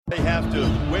have to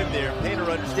win there. Painter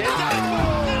understands.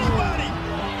 Anybody!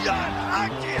 John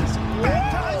Hopkins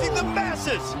baptizing the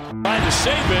masses. Trying to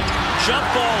save it. Jump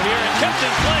ball here and kept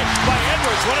in play by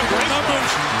Edwards. What a great numbers.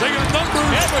 They got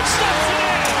numbers. Edwards steps it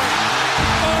in.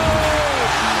 Oh!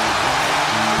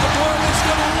 The Boilers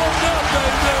going to look up,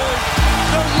 baby.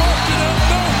 They're looking at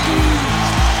Matthews.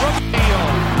 From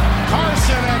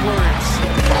Carson Edwards.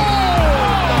 Oh!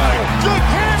 My good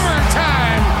hammer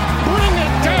time. Bring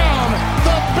it down.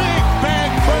 The Big Bag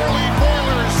Burley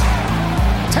Boilers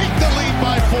take the lead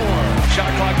by 4. shot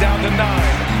clock down to 9.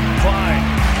 Klein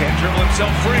can't dribble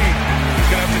himself free. He's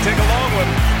going to have to take a long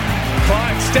one.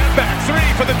 Klein, step back, 3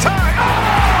 for the tie.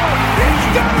 Oh! He's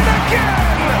done it again!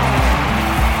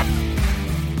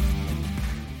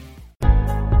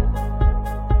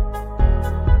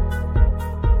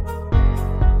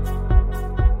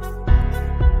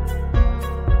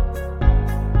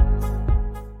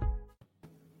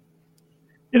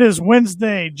 It is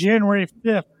Wednesday, January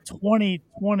 5th,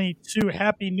 2022.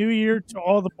 Happy New Year to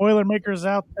all the Boilermakers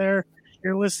out there.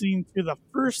 You're listening to the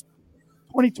first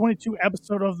 2022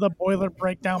 episode of the Boiler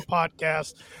Breakdown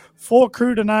Podcast. Full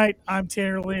crew tonight. I'm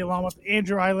Tanner Lee along with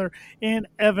Andrew Eiler and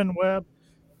Evan Webb.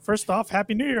 First off,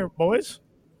 Happy New Year, boys.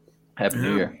 Happy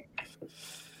New Year.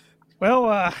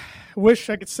 Well, wish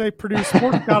I could say Purdue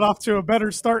Sports got off to a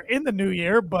better start in the new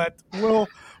year, but we'll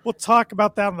talk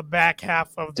about that in the back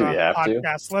half of the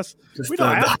podcast. We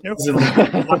don't have to.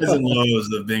 Highs and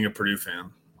lows of being a Purdue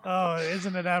fan. Oh,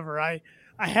 isn't it ever? I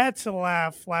had to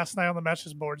laugh last night on the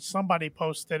message board. Somebody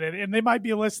posted it, and they might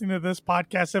be listening to this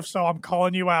podcast. If so, I'm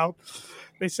calling you out.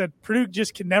 They said Purdue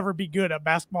just can never be good at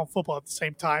basketball and football at the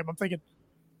same time. I'm thinking,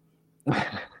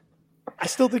 I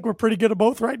still think we're pretty good at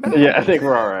both right now. Yeah, I think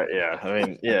we're all right. Yeah, I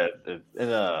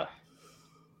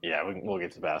mean, we'll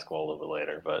get to basketball a little bit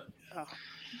later, but.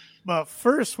 But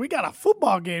first, we got a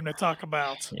football game to talk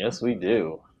about. Yes, we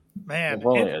do. Man, it's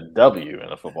only a W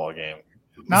in a football game.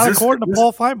 Not according to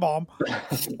Paul Feinbaum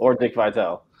or Dick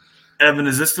Vitale. Evan,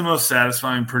 is this the most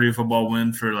satisfying Purdue football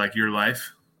win for your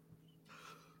life?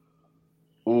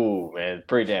 Ooh, man,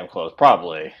 pretty damn close.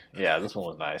 Probably. Yeah, this one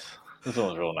was nice. This one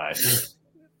was real nice.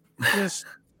 Just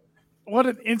what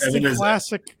an instant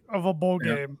classic of a bowl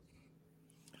game.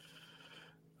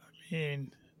 I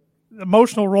mean,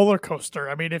 emotional roller coaster.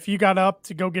 I mean, if you got up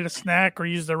to go get a snack or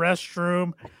use the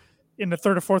restroom in the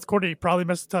third or fourth quarter, you probably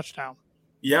missed a touchdown.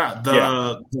 Yeah,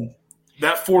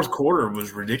 that fourth quarter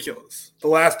was ridiculous. The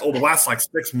last like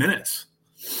 6 minutes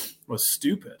was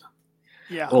stupid.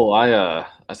 Yeah. Well, I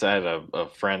had a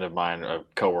friend of mine, a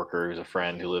coworker who's a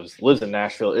friend who lives in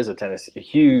Nashville, is a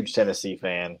huge Tennessee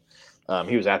fan.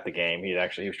 He was at the game. He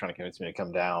was trying to convince me to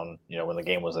come down, when the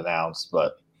game was announced,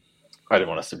 but I didn't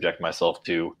want to subject myself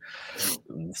to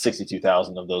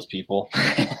 62,000 of those people.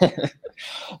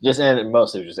 And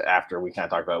mostly just after we kind of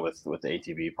talked about with the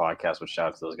ATB podcast, which shout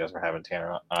out to those guys for having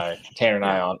Tanner and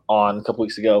I on a couple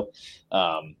weeks ago.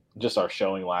 Just our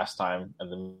showing last time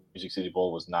and the Music City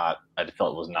Bowl I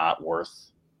felt it was not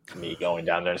worth me going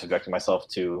down there and subjecting myself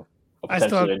to I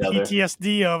still have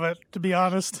PTSD of it, to be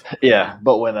honest. Yeah,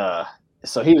 but when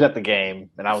so he was at the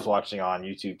game, and I was watching on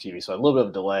YouTube TV, so a little bit of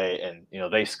a delay, and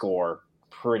they score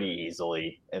pretty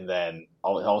easily, and then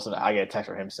all of a sudden I get a text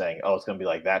from him saying, "Oh, it's going to be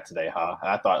like that today, huh?" And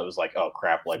I thought it was like, "Oh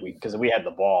crap!" Like because we had the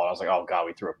ball, and I was like, "Oh god,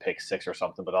 we threw a pick 6 or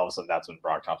something." But all of a sudden, that's when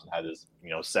Brock Thompson had his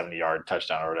 70-yard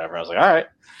touchdown or whatever. I was like, "All right,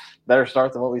 better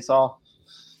start than what we saw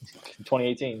in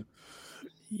 2018."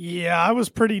 Yeah, I was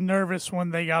pretty nervous when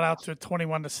they got out to a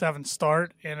 21-7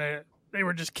 start, and they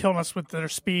were just killing us with their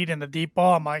speed and the deep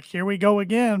ball. I'm like, here we go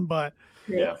again. But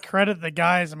credit the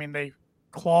guys. I mean, they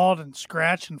clawed and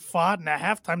scratched and fought, and at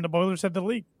halftime, the Boilers had the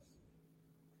lead.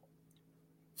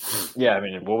 Yeah, I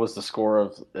mean, what was the score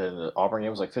of the Auburn game?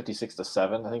 It was like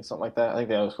 56-7, I think, something like that. I think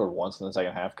they only scored once in the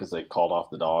second half because they called off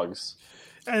the dogs.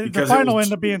 The final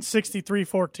ended up being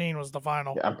 63-14 was the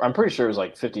final. Yeah, I'm pretty sure it was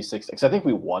like 56. Because I think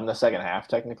we won the second half,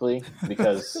 technically,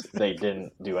 because they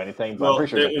didn't do anything. But I'm pretty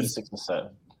sure it was like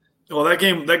 56-7. Well,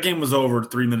 that game was over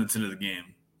 3 minutes into the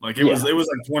game. Like it was like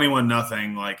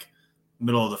 21-0, like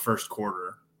middle of the first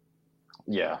quarter.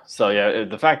 Yeah. So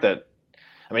the fact that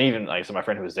even so my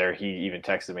friend who was there, he even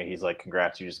texted me. He's like,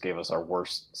 "Congrats, you just gave us our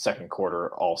worst second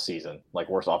quarter all season, like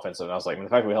worst offensive." And I was like, the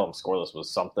fact that we held them scoreless was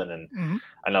something. And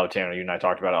I know Tanner, you and I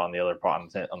talked about it on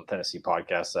the Tennessee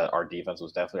podcast that our defense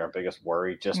was definitely our biggest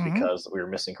worry, just because we were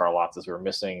missing Karlaftis, we were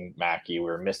missing Mackey,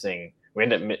 we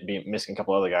ended up missing a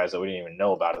couple other guys that we didn't even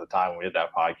know about at the time when we did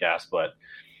that podcast. But,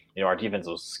 our defense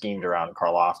was schemed around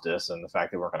Karlaftis, and the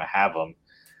fact that we weren't going to have them,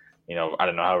 I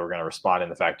don't know how we were going to respond in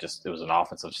the fact it was an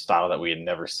offensive style that we had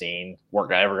never seen. We're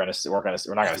not going to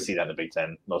see that in the Big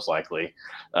Ten, most likely.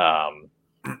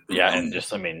 Yeah, and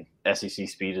just, I mean, SEC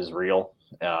speed is real.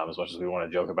 As much as we want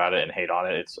to joke about it and hate on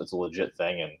it, it's a legit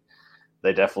thing, and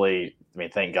they definitely. I mean,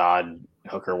 thank God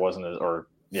Hooker wasn't,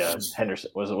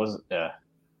 Henderson was.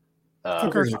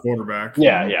 Hooker's a quarterback.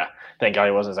 Yeah. Thank God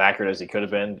he wasn't as accurate as he could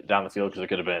have been down the field, because it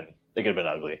could have been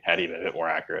ugly had he been a bit more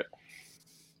accurate.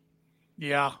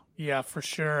 Yeah, for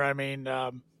sure. I mean,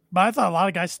 but I thought a lot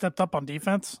of guys stepped up on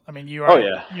defense. I mean, you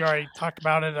already talked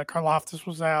about it. Karlaftis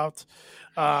was out.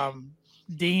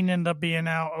 Dean ended up being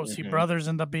out. OC Brothers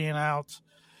ended up being out.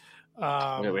 We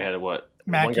had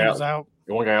Mackey was out.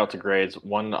 One guy out to grades,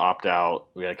 one opt out.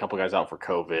 We had a couple guys out for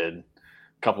COVID, a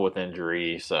couple with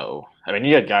injury. So, I mean,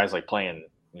 you had guys like playing,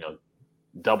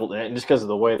 double, and just because of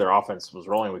the way their offense was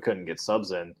rolling, we couldn't get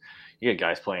subs in. You had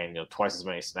guys playing, twice as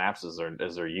many snaps as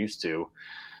they're used to.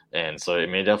 And so, I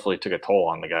mean, it definitely took a toll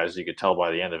on the guys. You could tell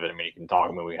by the end of it. I mean, you can talk.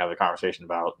 I mean, we have a conversation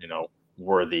about,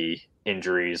 were the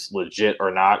injuries legit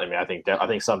or not? I mean, I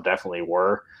think some definitely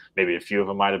were. Maybe a few of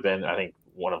them might have been. I think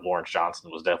one of Lawrence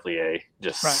Johnson was definitely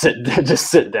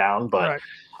sit down. But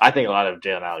I think a lot of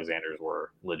Jalen Alexander's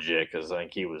were legit, because I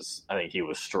think he was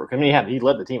strong. I mean, he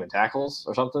led the team in tackles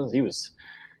or something. He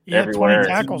had everywhere. 20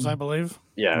 tackles, I believe.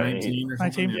 Yeah,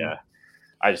 19. Yeah,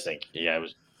 I just think it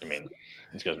was. I mean,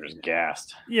 these guys were just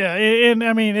gassed. Yeah, and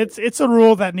I mean, it's a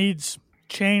rule that needs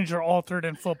changed or altered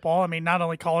in football. I mean, not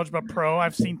only college but pro.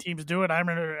 I've seen teams do it. I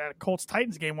remember at a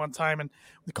Colts-Titans game one time, and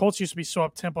the Colts used to be so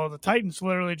up-tempo. The Titans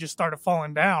literally just started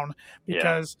falling down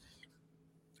because,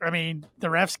 I mean, the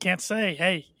refs can't say,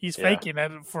 hey, he's faking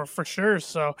it for sure.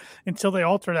 So until they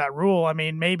alter that rule, I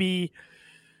mean, maybe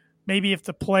if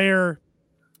the player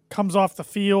comes off the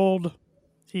field,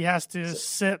 he has to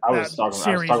sit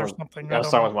series or something. I was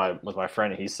talking with my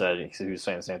friend, and he was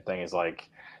saying the same thing. Is like,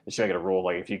 they should make it a rule,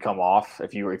 like if you come off,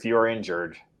 if you are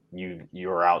injured, you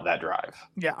are out that drive.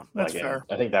 Yeah, that's fair.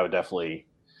 I think that would definitely,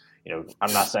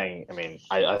 I'm not saying. I mean,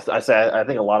 I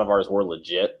think a lot of ours were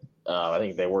legit. I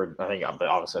think they were. But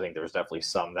obviously, I think there was definitely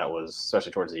some that was,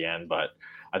 especially towards the end. But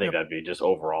I think that'd be just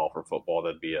overall for football,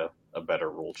 that'd be a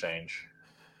better rule change.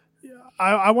 Yeah,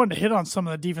 I wanted to hit on some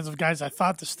of the defensive guys I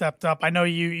thought that stepped up. I know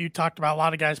you talked about a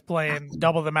lot of guys playing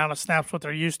double the amount of snaps what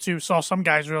they're used to. Saw some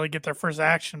guys really get their first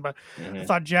action, but I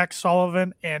thought Jack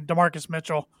Sullivan and DeMarcus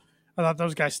Mitchell, I thought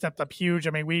those guys stepped up huge.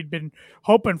 I mean, we'd been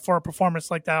hoping for a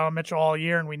performance like that on Mitchell all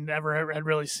year, and we never had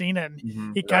really seen it.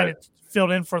 And he kind of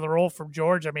filled in for the role from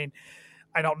George. I mean,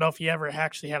 I don't know if he ever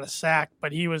actually had a sack,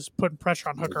 but he was putting pressure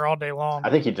on Hooker all day long. I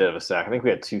think he did have a sack. I think we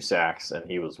had 2 sacks, and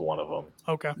he was one of them.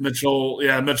 Okay. Mitchell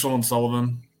and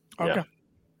Sullivan. Okay. Yeah.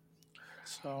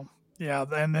 So, yeah,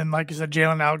 and then, like you said,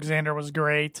 Jalen Alexander was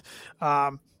great.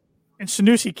 And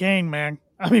Sanusi Kane, man.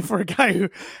 I mean, for a guy who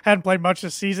hadn't played much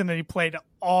this season, and he played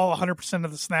all 100%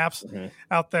 of the snaps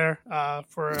out there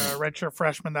for a redshirt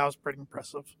freshman, that was pretty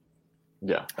impressive.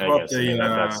 Yeah, I guess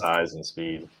that size and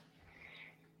speed.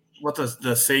 What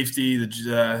the safety?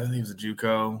 I think he was a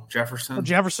JUCO. Jefferson. Oh,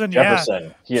 Jefferson. He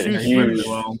had a huge.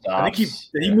 I think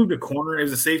he moved to corner. It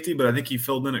was a safety, but I think he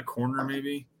filled in at corner,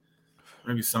 maybe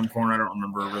some corner. I don't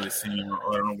remember really seeing him.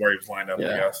 I don't know where he was lined up. I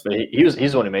guess. But he's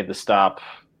the one who made the stop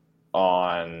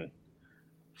on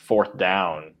 4th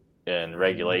down in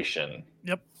regulation.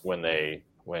 Yep. When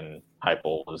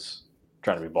Heupel was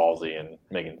trying to be ballsy and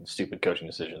making stupid coaching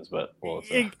decisions, but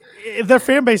their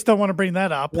fan base don't want to bring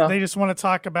that up. No. They just want to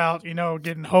talk about,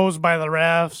 getting hosed by the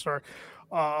refs or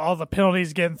all the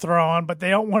penalties getting thrown, but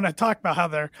they don't want to talk about how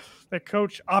their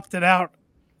coach opted out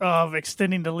of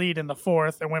extending the lead in the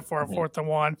 4th and went for a 4th and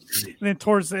 1. And then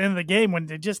towards the end of the game, when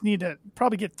they just need to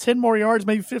probably get 10 more yards,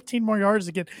 maybe 15 more yards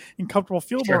to get in comfortable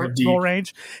field goal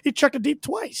range, he chucked it deep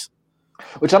twice.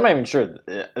 Which I'm not even sure.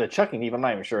 The chucking deep, I'm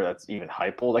not even sure that's even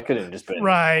Heupel. That could have just been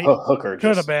Hooker.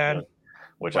 Could have been.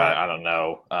 Which I don't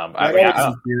know. That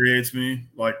infuriates me.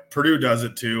 Like Purdue does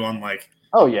it too on like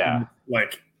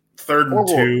 3rd and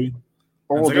 2.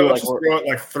 Or let's just throw it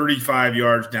like 35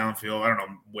 yards downfield. I don't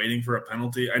know, waiting for a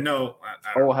penalty. I know.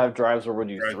 Or we'll have drives where we'll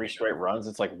do 3 straight runs.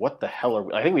 It's like, what the hell are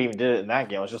we? I think we even did it in that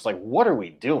game. I was just like, what are we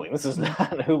doing? This is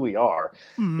not who we are.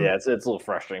 Mm-hmm. Yeah, it's a little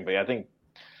frustrating. But yeah, I think.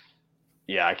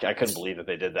 Yeah, I couldn't believe that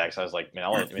they did that because I was like, they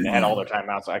had all their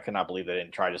timeouts. So I could not believe they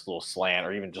didn't try just a little slant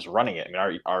or even just running it.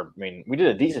 I mean, we did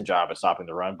a decent job at stopping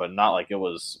the run, but not like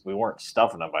we weren't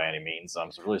stuffing them by any means. So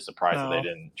I'm really surprised that they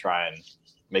didn't try and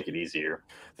make it easier.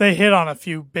 They hit on a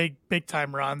few big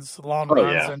time runs, long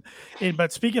runs. Yeah.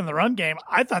 But speaking of the run game,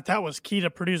 I thought that was key to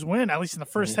Purdue's win. At least in the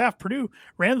first half, Purdue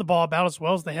ran the ball about as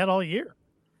well as they had all year.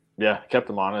 Yeah, kept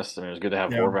them honest. I mean, it was good to have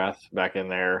Horvath back in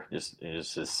there. Just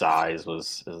his size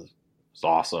was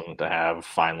awesome to have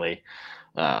finally.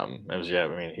 It was I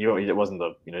mean, it wasn't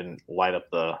he didn't light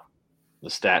up the the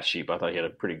stat sheet, but I thought he had a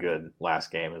pretty good last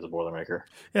game as a Boilermaker.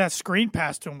 Yeah, that screen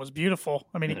pass to him was beautiful.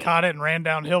 I mean, he caught it and ran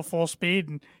downhill full speed,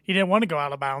 and he didn't want to go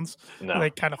out of bounds. No.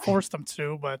 They kind of forced him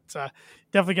to, but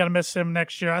definitely got to miss him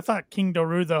next year. I thought King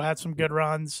Doru, though, had some good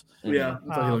runs. Yeah,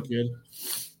 I thought he looked good.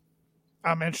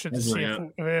 I'm interested to see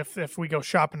if we go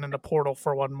shopping in the portal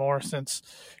for one more, since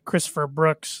Christopher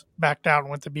Brooks backed out and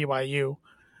went to BYU.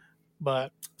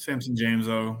 But Samson James,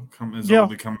 though, is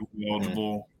becoming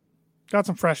eligible. Got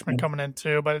some freshmen coming in,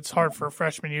 too, but it's hard for a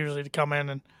freshman usually to come in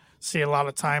and see a lot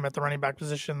of time at the running back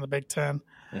position in the Big Ten.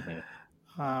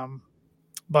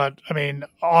 But, I mean,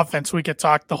 offense, we could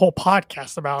talk the whole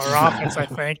podcast about our offense, I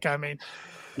think. I mean,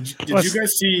 did you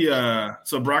guys see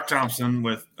so Brock Thompson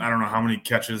with I don't know how many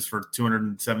catches for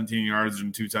 217 yards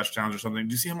and 2 touchdowns or something?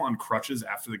 Did you see him on crutches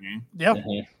after the game? Yeah.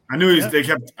 I knew they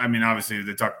kept – I mean, obviously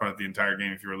they talked about it the entire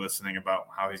game if you were listening about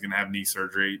how he's going to have knee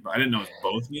surgery, but I didn't know it was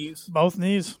both knees. Both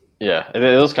knees. Yeah,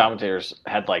 those commentators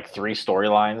had like 3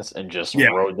 storylines and just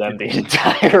rode them the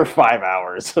entire 5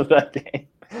 hours of that game.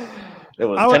 It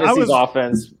was Tennessee's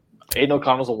offense. Aiden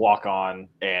O'Connell's a walk-on,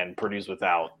 and Purdue's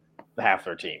without half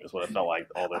their team is what it felt like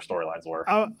all their storylines were.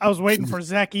 I was waiting for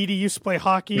Zach Edey used to play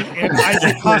hockey and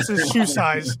Isaac Haas's shoe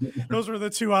size. Those were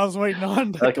the 2 I was waiting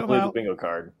on to come out. The bingo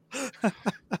card.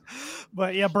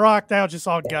 But yeah, Brock, that was just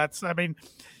all guts. I mean,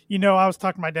 I was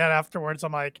talking to my dad afterwards.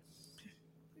 I'm like,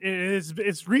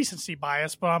 it's recency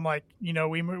bias, but I'm like, we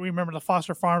remember the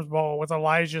Foster Farms Bowl with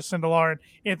Elijah Sindelar and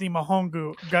Anthony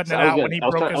Mahongu gutting it out when he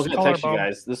broke his collarbone. Text you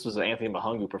guys, this was an Anthony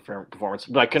Mahongu performance,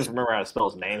 but I couldn't remember how to spell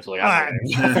his name. So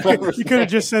you could have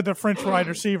just said the French wide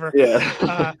receiver.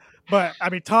 Yeah. But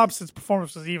I mean, Thompson's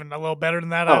performance was even a little better than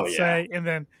that, I'd say. And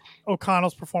then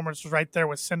O'Connell's performance was right there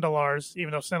with Sindelar's,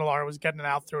 even though Sindelar was getting it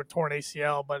out through a torn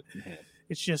ACL. But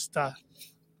it's just.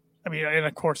 I mean, and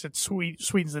of course, it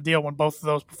sweetens the deal when both of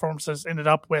those performances ended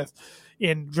up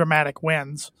in dramatic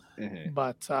wins.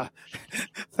 But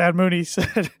Thad Mooney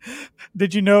said,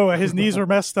 "Did you know his knees were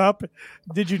messed up?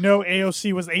 Did you know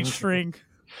AOC was H-string?"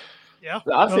 Yeah,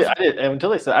 honestly, I did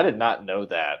until they said I did not know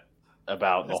that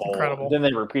about the whole. Incredible. Then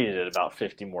they repeated it about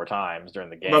 50 more times during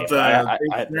the game. But I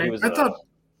thought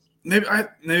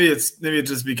maybe it's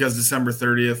just because December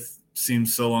 30th.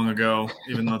 Seems so long ago,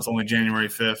 even though it's only January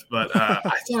 5th. But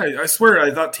I swear,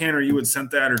 I thought Tanner, you had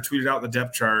sent that or tweeted out the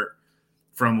depth chart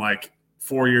from like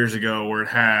 4 years ago where it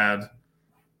had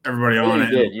everybody on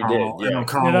it. You did. And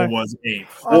O'Connell was 8th.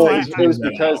 Well, it was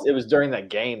because it was during that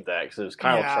game because it was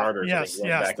Kyle Charter. Yes,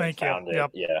 thank you. So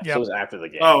it was after the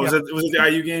game. Oh, was it the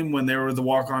IU game when they were the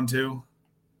walk-on too?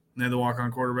 They had the walk-on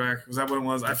quarterback. Was that what it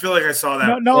was? I feel like I saw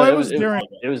that. No, it was during.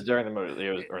 It was during the movie.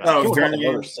 It was during the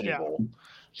game. City Bowl.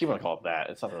 You want to call it that?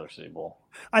 It's not another City Bowl.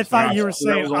 I thought you were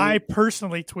saying I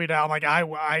personally tweeted out. I'm like, I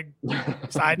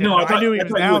knew he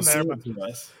was down there. But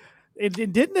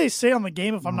didn't they say on the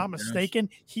game, if I'm not mistaken,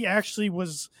 he actually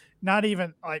was not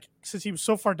even like, since he was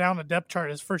so far down the depth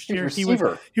chart his first year, he was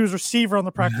receiver on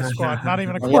the practice squad, not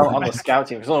even a quarterback. On the scout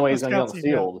team. It's the only way he's going to get on the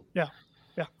field. Yeah.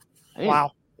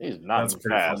 Wow. He's not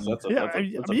fast. You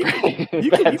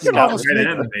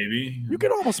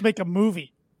could almost make a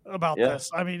movie about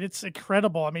this. I mean, it's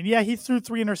incredible. I mean, he threw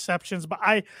 3 interceptions, but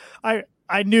I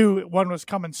knew one was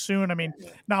coming soon. I mean,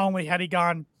 not only had he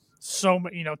gone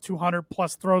 200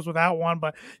 plus throws without one,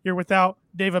 but you're without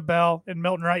David Bell and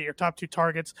Milton Wright, your top 2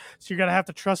 targets. So you're going to have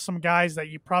to trust some guys that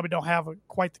you probably don't have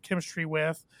quite the chemistry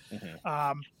with.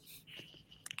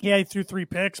 He threw 3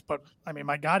 picks, but I mean,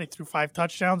 my God, he threw 5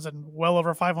 touchdowns and well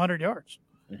over 500 yards.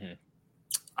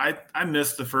 I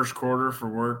missed the first quarter for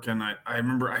work, and I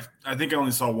remember I think I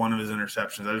only saw one of his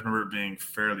interceptions. I just remember it being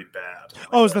fairly bad.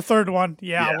 Oh, it was the third one,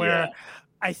 where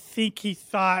I think he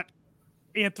thought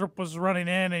Anthrop was running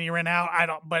in and he ran out.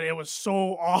 But it was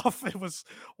so off. It was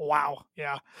wow,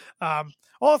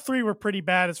 all 3 were pretty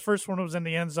bad. His first one was in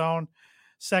the end zone.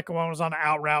 Second one was on an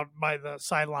out route by the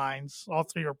sidelines. All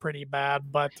 3 were pretty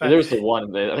bad. But there was the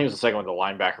one. I think it was the second one. The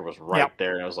linebacker was right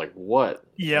there, and I was like, "What?"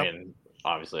 Yeah. I mean,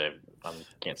 obviously, I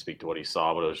can't speak to what he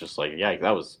saw, but it was just like,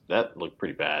 that looked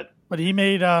pretty bad. But he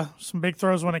made some big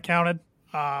throws when it counted.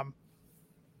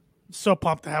 So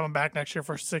pumped to have him back next year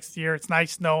for 6th year. It's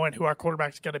nice knowing who our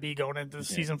quarterback's going to be going into the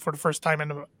season for the first time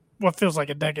in what feels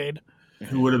like a decade.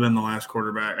 Who would have been the last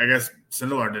quarterback? I guess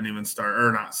Sindelar didn't even start,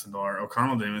 or not Sindelar.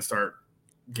 O'Connell didn't even start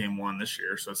game 1 this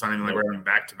year, so it's not even like we're having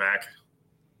back-to-back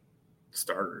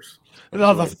starters.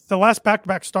 The last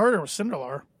back-to-back starter was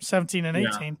Sindelar, 17 and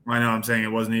 18. I know. I'm saying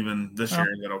it wasn't even this year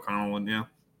that O'Connell won. Yeah.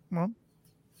 Well,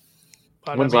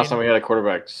 when's the last time we had a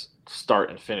quarterback start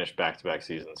and finish back-to-back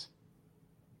seasons?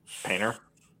 Painter?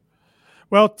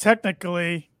 Well,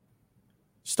 technically,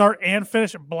 start and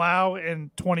finish at Blau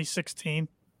in 2016.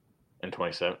 In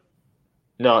 27?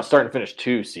 No, start and finish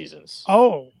 2 seasons.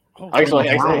 Oh. Actually, he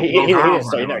didn't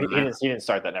start. O'Connell. He didn't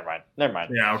start that. Never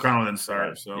mind. Yeah, O'Connell didn't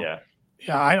start. So Yeah.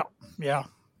 Yeah, I don't. Yeah.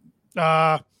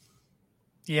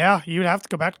 Yeah, you'd have to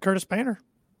go back to Curtis Painter,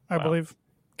 I Wow. believe.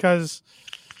 Because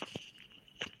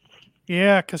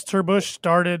Turbush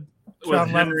started with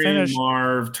 2011 Henry, finished.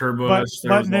 Marv, Turbush, But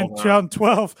there was then all that.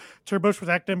 2012, Turbush was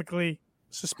academically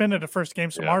suspended the first game,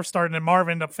 so Yeah. Marv started, and Marv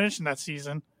ended up finishing that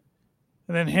season.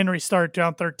 And then Henry started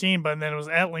 2013, but then it was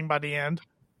Etling by the end.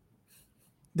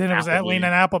 Then it was Appleby. Etling and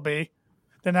Appleby.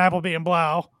 Then Appleby and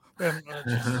Blau. And,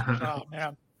 oh,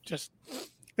 man.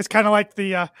 It's kind of like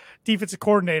the defensive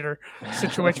coordinator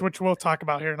situation, which we'll talk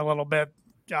about here in a little bit.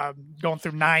 Going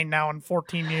through 9 now in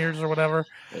 14 years or whatever.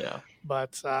 Yeah.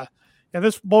 But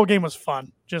this bowl game was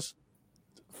fun. Just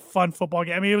fun football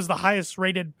game. I mean, it was the highest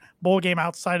rated bowl game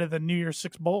outside of the New Year's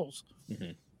 6 bowls.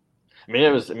 I mean,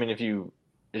 it was. I mean, if you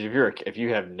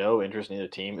have no interest in either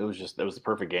team, it was the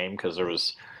perfect game because there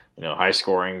was, high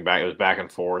scoring. It was back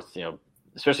and forth.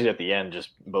 Especially at the end,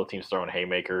 just both teams throwing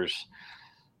haymakers.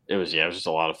 It was just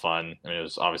a lot of fun. I mean, it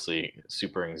was obviously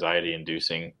super anxiety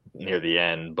inducing near the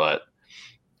end, but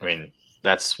I mean,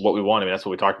 that's what we want. I mean, that's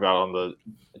what we talked about on the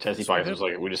Tennessee podcast. It was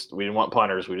like we didn't want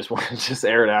punters. We just wanted to just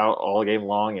air it out all game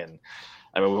long. And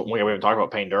I mean, we haven't talked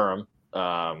about Payne Durham.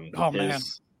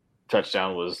 His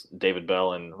touchdown was David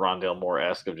Bell and Rondale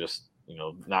Moore-esque of just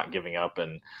not giving up.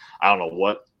 And I don't know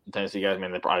what the Tennessee guys. I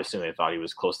mean, I assume they thought he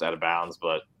was close to out of bounds,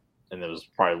 and it was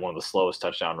probably one of the slowest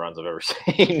touchdown runs I've ever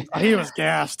seen. He was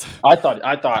gassed. I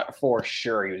thought for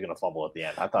sure he was going to fumble at the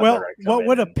end. I thought. Well, what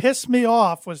would have pissed me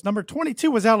off was number 22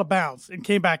 was out of bounds and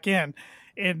came back in,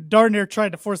 and darn near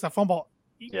tried to force that fumble.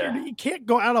 You can't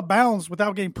go out of bounds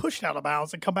without getting pushed out of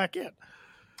bounds and come back in.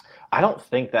 I don't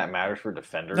think that matters for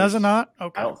defenders. Does it not?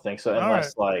 Okay. I don't think so.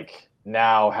 Unless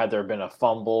now, had there been a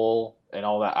fumble and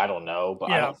all that, I don't know.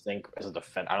 But I don't think as a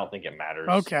defender, I don't think it matters.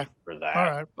 For that. All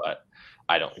right. But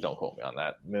I don't quote me on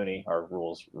that. Mooney, our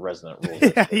resident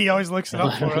rules. Yeah, he always looks it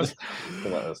up for us to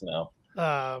let us know.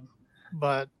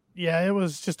 But yeah, it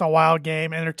was just a wild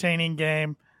game, entertaining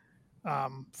game,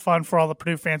 fun for all the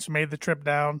Purdue fans who made the trip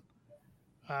down.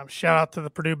 Shout out to the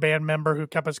Purdue band member who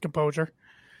kept his composure.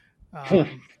 Better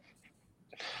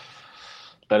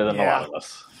than a lot of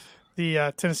us.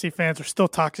 The Tennessee fans are still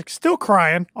toxic, still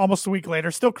crying. Almost a week later,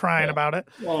 still crying about it.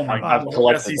 Oh my I've God!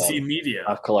 collected SEC them. media.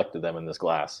 I've collected them in this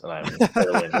glass, and I'm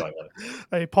thoroughly enjoying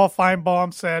them. Paul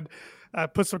Feinbaum said,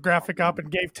 put some graphic up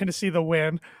and gave Tennessee the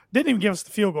win. Didn't even give us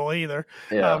the field goal either.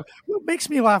 Yeah. What makes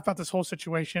me laugh about this whole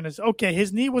situation is, okay,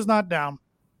 his knee was not down.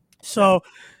 So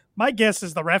my guess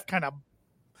is the ref kind of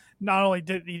not only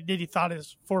did he thought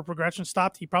his forward progression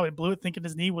stopped, he probably blew it thinking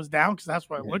his knee was down because that's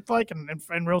what it looked like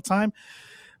in real time.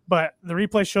 But the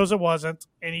replay shows it wasn't,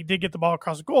 and he did get the ball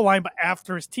across the goal line, but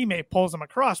after his teammate pulls him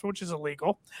across, which is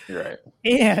illegal. Right.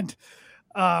 And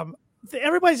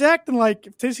everybody's acting like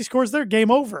if Tennessee scores their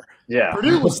game over. Yeah.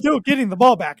 Purdue was still getting the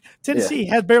ball back. Tennessee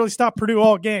had barely stopped Purdue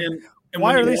all game. And Why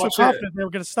when are you they so watch confident they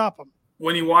were going to stop them?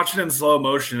 When you watch it in slow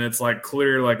motion, it's like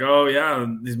clear, like, oh yeah,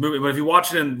 he's moving. But if you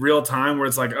watch it in real time, where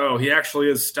it's like, oh, he actually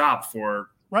is stopped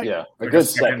for Yeah, like a good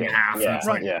second second. half. And Yeah, it's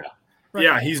like, Right.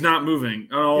 yeah, he's not moving.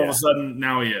 And all of a sudden,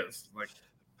 now he is. Like,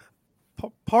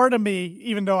 part of me,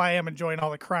 even though I am enjoying all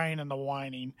the crying and the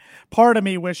whining, part of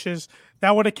me wishes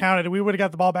that would have counted. We would have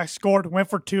got the ball back, scored, went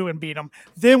for 2, and beat them.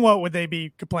 Then what would they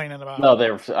be complaining about? No, they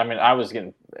were. I mean, I was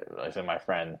getting. I said my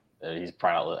friend, he's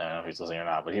probably not. I don't know if he's listening or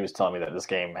not, but he was telling me that this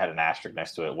game had an asterisk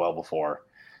next to it well before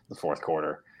the fourth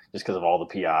quarter, just because of all the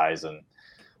PIs and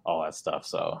all that stuff.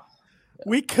 So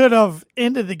we could have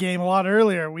ended the game a lot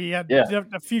earlier. We had Yeah.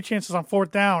 a few chances on 4th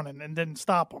down and didn't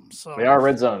stop them. So I mean, our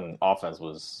red zone offense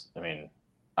was. I mean,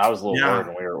 I was a little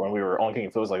Yeah. worried when we were on King.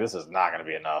 It was like this is not going to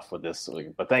be enough with this. But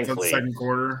so the thankfully, second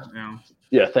quarter, yeah.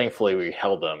 yeah, thankfully we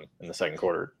held them in the second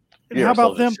quarter. and Yeah, how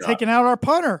about ourselves a them shot. taking out our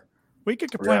punter? We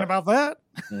could complain Yeah. about that.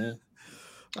 Mhm.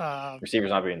 Receivers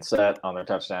not being set on their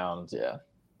touchdowns. Yeah.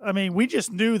 I mean, we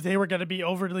just knew they were going to be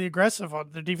overly aggressive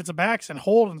on their defensive backs and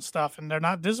hold and stuff, and they're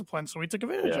not disciplined, so we took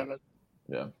advantage Yeah. of it.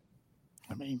 Yeah.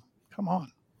 I mean, come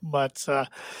on. But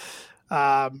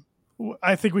I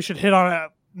think we should hit on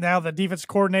it now. The defense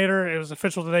coordinator, it was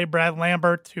official today, Brad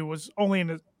Lambert, who was only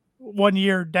in 1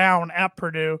 year down at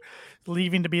Purdue,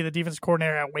 leaving to be the defense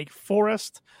coordinator at Wake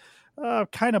Forest.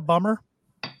 Kind of bummer.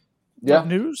 Yeah.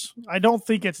 News. I don't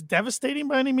think it's devastating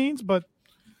by any means, but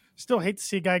still hate to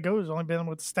see a guy go who's only been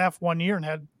with the staff 1 year and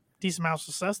had decent amount of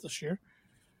success this year.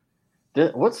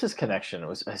 What's his connection?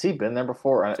 Has he been there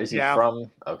before? Is he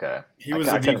from? Okay. He was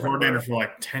the D coordinator for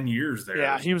like 10 years there.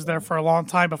 Yeah, he was there for a long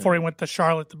time before he went to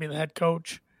Charlotte to be the head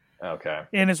coach. Okay.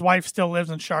 And his wife still lives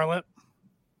in Charlotte.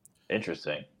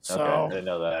 Interesting. So, okay, I didn't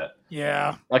know that.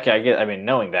 Yeah. Okay, I get. I mean,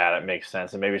 knowing that, it makes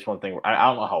sense. And maybe it's one thing. I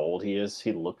don't know how old he is.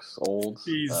 He looks old.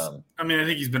 I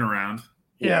think he's been around.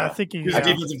 Yeah, I think He was a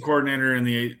defensive coordinator in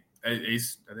the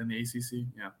ACC.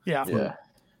 Yeah.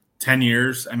 10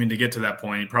 years. I mean, to get to that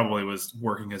point, he probably was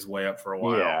working his way up for a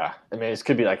while. Yeah. I mean, this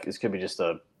could be just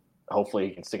hopefully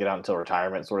he can stick it out until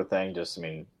retirement sort of thing. Just, I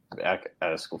mean, at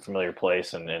a familiar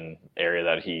place and an area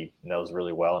that he knows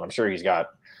really well. And I'm sure he's got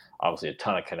obviously a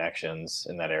ton of connections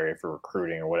in that area for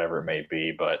recruiting or whatever it may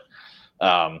be. But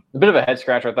a bit of a head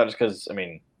scratcher, I thought, just because, I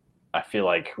mean, I feel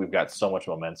like we've got so much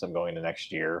momentum going into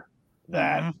next year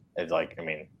that it's like, I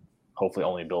mean, hopefully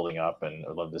only building up, and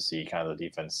I'd love to see kind of the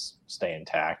defense stay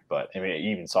intact. But I mean,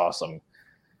 you even saw some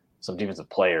defensive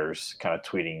players kind of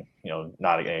tweeting,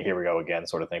 not again, here we go again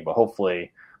sort of thing. But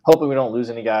hopefully we don't lose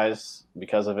any guys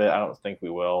because of it. I don't think we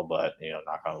will, but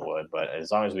knock on wood. But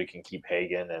as long as we can keep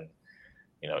Hagan and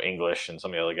English and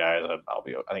some of the other guys, I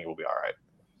think we'll be all right.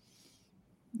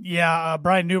 Yeah,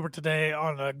 Brian Newbert today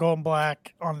on the Golden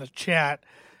Black on the chat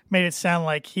made it sound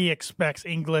like he expects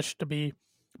English to be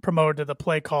promoted to the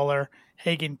play caller,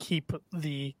 Hagan keep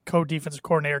the co-defensive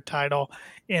coordinator title,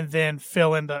 and then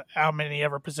fill into how many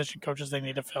ever position coaches they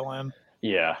need to fill in.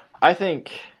 Yeah, I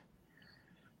think.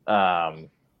 I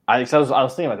was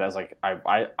thinking about that. I was like,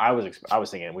 I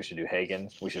was thinking we should do Hagan.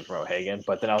 We should promote Hagan.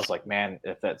 But then I was like, man,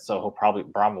 if that's so, he'll probably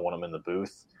Brom will want him in the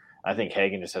booth. I think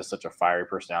Hagan just has such a fiery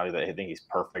personality that I think he's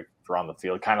perfect for on the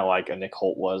field, kind of like a Nick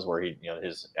Holt was, where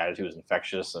his attitude was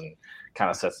infectious and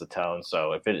kind of sets the tone.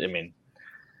 So at the end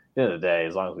of the day,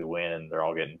 as long as we win and they're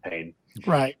all getting paid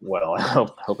right well, I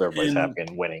hope everybody's happy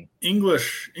and winning.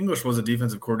 English was a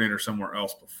defensive coordinator somewhere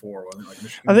else before, wasn't it? Like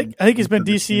Michigan, I think he's been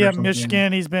DC at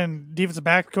Michigan. He's been defensive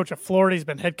back coach at Florida. He's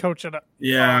been head coach at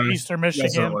Eastern Michigan.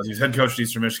 That's what it was. He's head coach at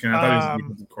Eastern Michigan. I thought he was a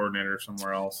defensive coordinator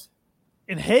somewhere else.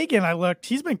 In Hagan, I looked.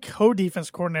 He's been co-defense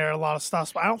coordinator at a lot of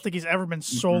stuff, but I don't think he's ever been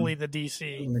solely the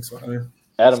DC.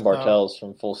 Adam Bartels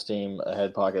from Full Steam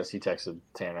Ahead podcast, he texted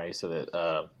Tanner. He said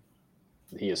that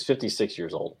he is 56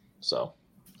 years old. So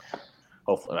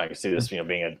hopefully I can see this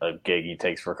being a gig he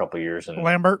takes for a couple of years. And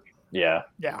Lambert? Yeah.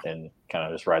 And kind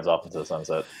of just rides off into the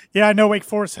sunset. Yeah, I know Wake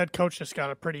Forest head coach just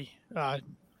got a pretty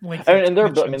lengthy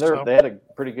they had a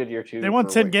pretty good year too. They won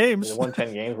 10 games. They won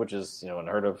 10 games, which is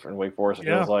unheard of in Wake Forest, it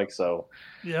feels like. So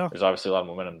there's obviously a lot of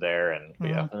momentum there. And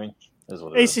this is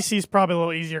what it ACC is probably a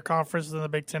little easier conference than the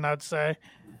Big Ten, I'd say.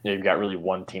 Yeah, you've got really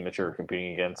one team that you're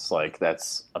competing against. Like,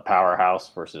 that's a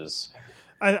powerhouse versus,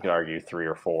 you could argue, 3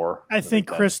 or 4. I think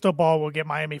Crystal Ball will get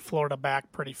Miami, Florida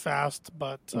back pretty fast,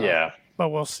 but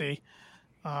we'll see.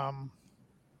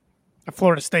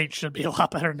 Florida State should be a lot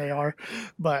better than they are,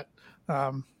 but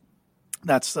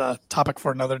that's a topic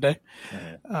for another day.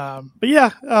 I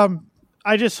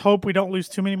just hope we don't lose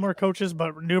too many more coaches,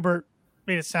 but Newbert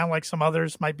made it sound like some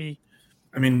others might be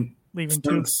leaving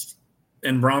too.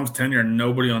 In Brom's tenure,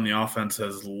 nobody on the offense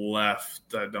has left,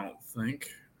 I don't think.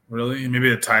 Really?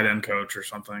 Maybe a tight end coach or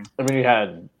something. I mean, you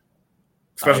had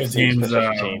special teams.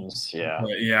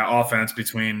 Offense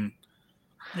between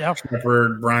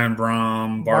Shepard, Brian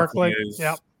Brom, Barkley.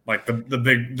 Like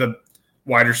the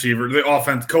wide receiver,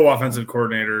 the co-offensive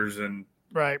coordinators, and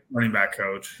running back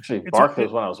coach. Actually, Barkley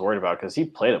was one I was worried about because he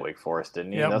played at Wake Forest,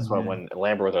 didn't he? Yep. That's why when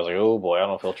Lambert was, I was like, oh boy, I don't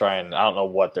know if he'll try and I don't know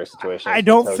what their situation is. I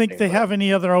don't think they have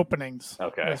any other openings.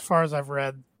 Okay, as far as I've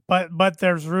read, but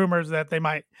there's rumors that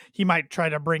he might try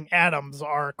to bring Adams,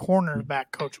 our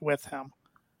cornerback coach, with him.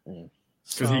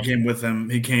 Because he came with him.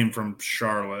 He came from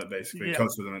Charlotte, basically. Yeah.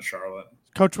 Coached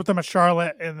with him at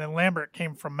Charlotte. And then Lambert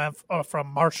came from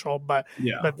Marshall, but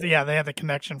they had the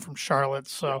connection from Charlotte.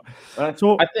 So, I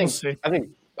think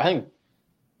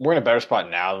we're in a better spot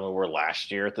now than we were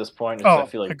last year at this point. I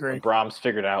feel like Brom's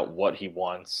figured out what he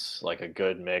wants, like a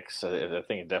good mix. I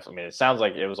think it definitely. I mean, it sounds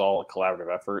like it was all a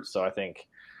collaborative effort. So I think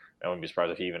I wouldn't be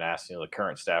surprised if he even asked the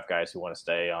current staff guys who want to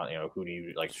stay on. Who do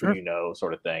you like? Sure. Who do you know,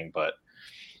 sort of thing. But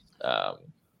I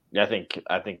think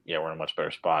we're in a much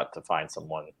better spot to find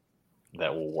someone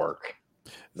that will work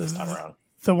this time around.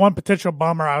 The one potential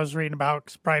bummer I was reading about,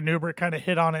 because Brian Newbert kind of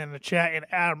hit on it in the chat, and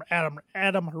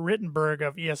Adam Rittenberg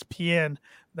of ESPN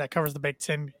that covers the Big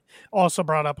Ten also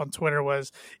brought up on Twitter,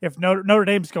 was if Notre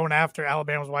Dame's going after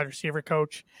Alabama's wide receiver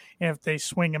coach, and if they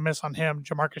swing and miss on him,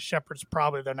 Jamarcus Shepard's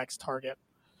probably their next target.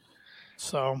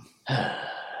 So,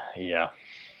 yeah.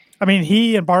 I mean,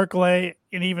 he and Barclay,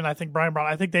 and even I think Brian Brown,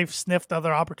 I think they've sniffed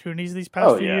other opportunities these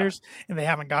past few years, and they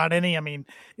haven't got any. I mean,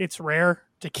 it's rare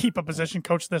to keep a position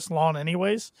coach this long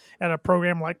anyways at a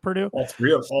program like Purdue. All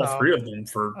three of them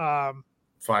for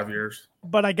 5 years.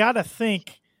 But I got to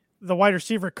think the wide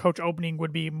receiver coach opening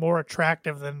would be more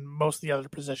attractive than most of the other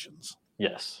positions.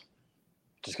 Yes.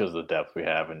 just because of the depth we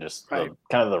have and just Right. the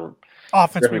kind of the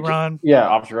Offense we run.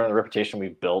 Yeah, offense we run, the reputation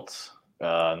we've built in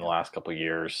the last couple of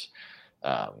years.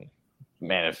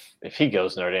 Man, if he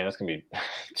goes to Notre Dame, that's going to be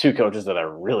two coaches that I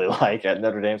really like at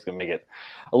Notre Dame. It's going to make it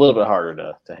a little bit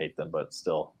harder to hate them, but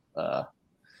still not.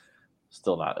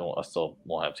 I still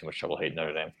won't have too much trouble hating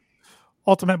Notre Dame.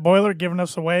 Ultimate Boiler giving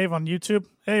us a wave on YouTube.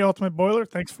 Hey, Ultimate Boiler,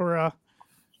 thanks for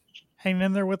hanging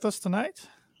in there with us tonight.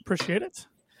 Appreciate it.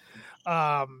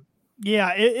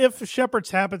 Yeah, if Shepard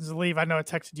happens to leave, I know I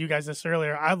texted you guys this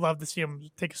earlier. I'd love to see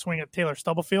him take a swing at Taylor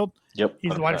Stubblefield. Yep,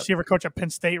 he's the wide receiver coach at Penn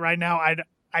State right now.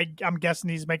 I'm guessing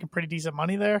he's making pretty decent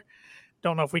money there.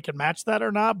 Don't know if we can match that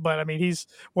or not, but I mean he's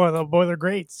one of the Boiler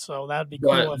greats, so that'd be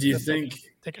cool. But do you think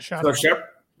take a shot? So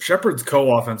Shepard's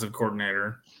co-offensive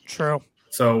coordinator. True.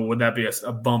 So would that be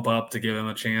a bump up to give him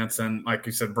a chance? And like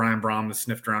you said, Brian Brohm has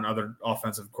sniffed around other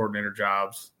offensive coordinator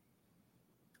jobs.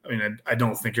 I mean, I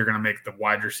don't think you're going to make the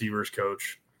wide receivers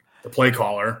coach the play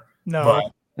caller.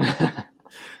 No. But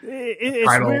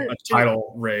it's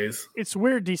title raise. It's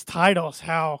weird, these titles,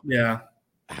 how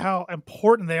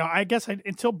important they are. I guess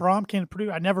until Brohm came to Purdue,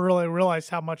 I never really realized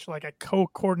how much like a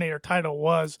co-coordinator title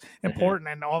was important,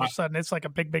 and all of a sudden it's like a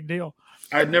big deal.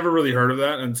 I'd never really heard of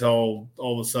that until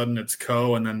all of a sudden it's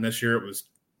co, and then this year it was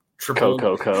triple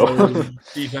co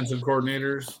defensive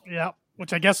coordinators. Yeah,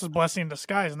 which I guess is blessing in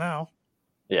disguise now.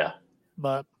 Yeah,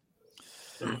 but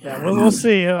yeah, we'll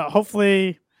see.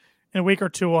 Hopefully, in a week or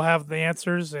two, we'll have the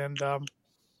answers, and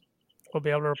we'll be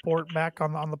able to report back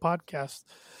on the podcast.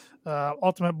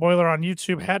 Ultimate Boiler on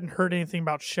YouTube, hadn't heard anything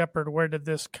about Shepard. When did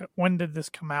this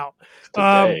come out?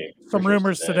 Today. Some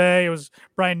rumors today. It was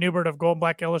Brian Newbert of Gold and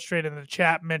Black Illustrated in the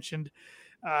chat mentioned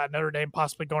Notre Dame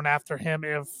possibly going after him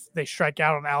if they strike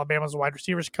out on Alabama's wide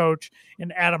receivers coach.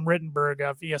 And Adam Rittenberg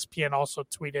of ESPN also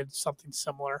tweeted something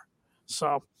similar.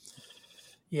 So,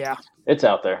 yeah, it's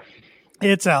out there.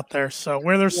 It's out there. So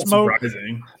where there's smoke,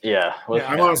 surprising. Yeah.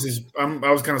 I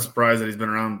was kind of surprised that he's been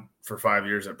around for 5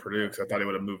 years at Purdue because I thought he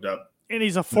would have moved up. And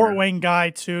he's a Fort Wayne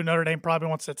guy too. Notre Dame probably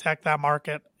wants to attack that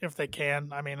market if they can.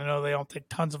 I mean, I know they don't take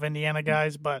tons of Indiana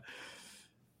guys, but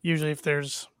usually if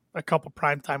there's a couple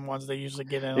primetime ones, they usually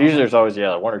get in. Usually there's always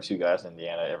one or two guys in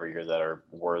Indiana every year that are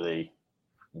worthy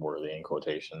in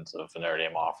quotations of a Notre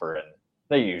Dame offer, and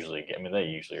they usually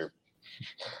are.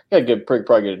 Got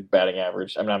probably good batting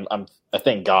average. I mean, I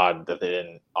thank God that they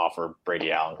didn't offer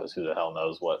Brady Allen because who the hell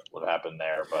knows what would happen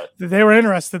there. But they were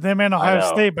interested. They and Ohio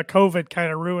State, but COVID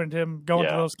kind of ruined him going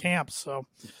to those camps. So,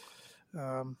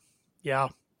 yeah.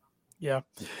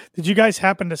 Did you guys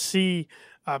happen to see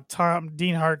Tom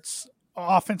Dienhart's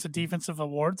offensive defensive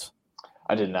awards?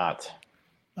 I did not.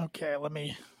 Okay, let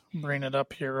me bring it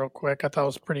up here real quick. I thought it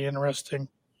was pretty interesting.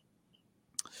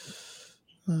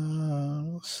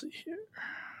 Let's see here.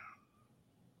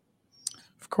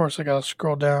 Of course, I gotta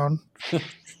scroll down. I'm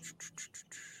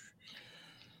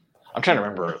trying to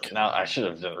remember now. I should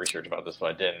have done research about this, but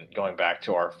I didn't. Going back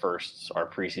to our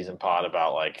preseason pod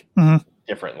about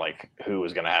different who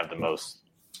was going to have the most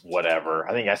whatever.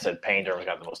 I think I said Payne Durham's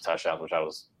got the most touchdowns, which I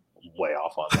was way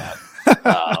off on that.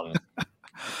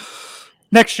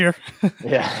 Next year,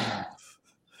 yeah.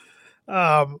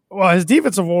 Well, his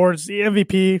defense awards, the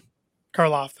MVP.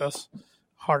 Karlaftis.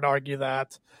 Hard to argue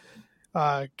that.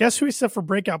 Guess who he said for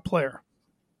breakout player?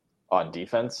 On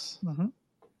defense? Mm-hmm.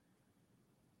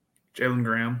 Jalen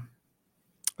Graham.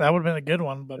 That would have been a good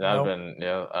one, but that would have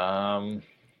been,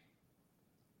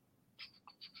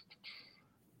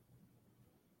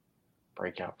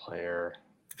 breakout player.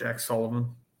 Jack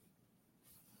Sullivan.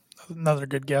 Another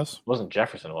good guess. It wasn't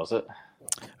Jefferson, was it?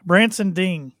 Branson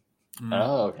Dean.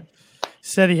 Oh, okay.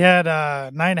 Said he had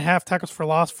 9.5 tackles for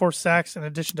loss, 4 sacks, in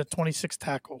addition to 26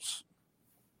 tackles.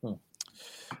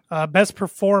 Best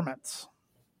performance.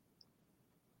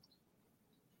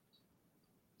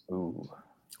 Ooh,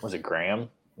 was it Graham?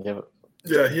 Yeah,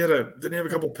 didn't he have a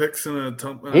couple picks in a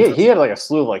he had a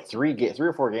slew of 3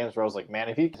 or 4 games where I was like, man,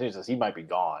 if he continues this, he might be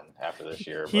gone after this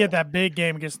year. He had that big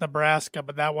game against Nebraska,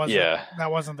 but that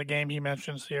wasn't the game he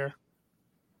mentions here.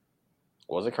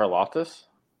 Was it Karlaftis?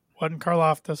 Wasn't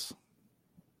Karlaftis.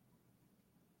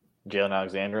 Jalen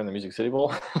Alexander in the Music City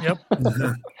Bowl? Yep.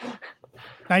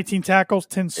 19 tackles,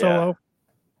 10 solo. Yeah.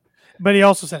 But he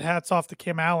also said hats off to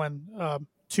Cam Allen,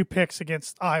 2 picks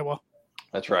against Iowa.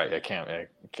 That's right. Yeah,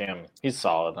 Cam, he's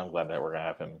solid. I'm glad that we're going to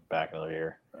have him back another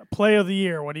year. Play of the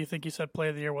year. What do you think you said play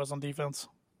of the year was on defense?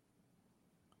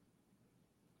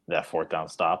 That 4th down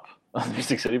stop on the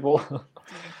Music City Bowl?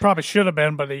 Probably should have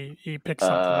been, but he picked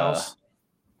something else.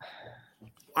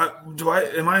 I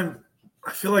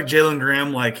feel like Jalen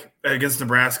Graham, against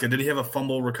Nebraska, did he have a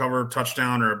fumble recover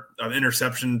touchdown or an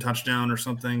interception touchdown or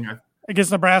something?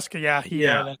 Against Nebraska, yeah.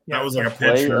 That was like a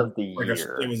Play picture. of the Like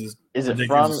year. it was Is it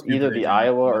ridiculous, from either stupid the game.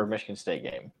 Iowa or Michigan State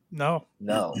game? No.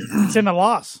 No. It's in a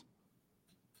loss.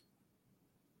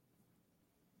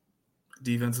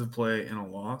 defensive play in a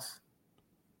loss?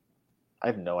 I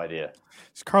have no idea.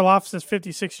 It's Karloftis'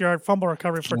 56-yard fumble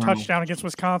recovery for a Wow. touchdown against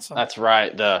Wisconsin. That's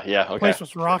right. Okay. Place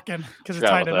was rocking because it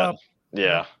Forgot tied it about up. that.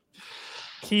 Yeah.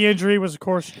 Key injury was, of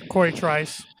course, Corey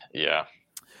Trice. Yeah.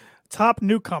 Top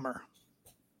newcomer.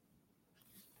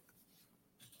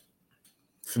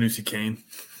 Sanusi Kane.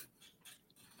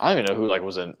 I don't even know who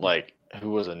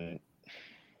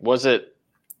was it?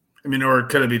 I mean, or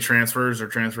could it be transfers or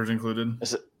transfers included?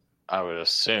 I would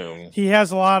assume. He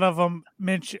has a lot of them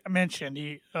mentioned.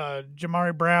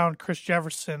 Jamari Brown, Chris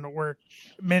Jefferson were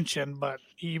mentioned, but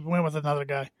he went with another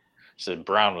guy. Said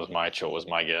Brown was my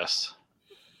guess.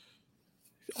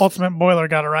 Ultimate Boiler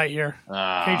got it right here.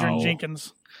 Oh, Adrian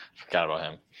Jenkins. Forgot about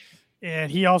him.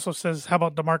 And he also says, how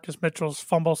about DeMarcus Mitchell's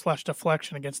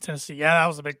fumble/deflection against Tennessee? Yeah, that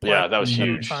was a big play. Yeah, that was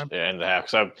Every huge time. in the half.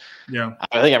 So Yeah.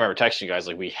 I think I remember texting you guys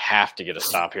like we have to get a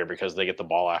stop here because they get the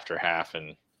ball after half,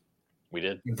 and we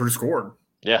did. And Purdue scored.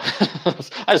 Yeah,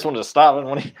 I just wanted to stop.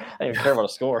 I didn't even care about a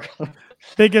score.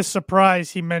 Biggest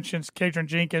surprise, he mentions Kadrian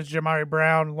Jenkins, Jamari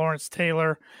Brown, Lawrence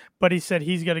Taylor, but he said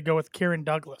he's going to go with Kieran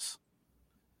Douglas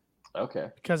Okay.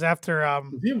 because after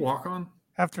Did he walk on?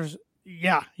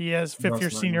 he has fifth-year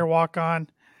That's senior walk-on.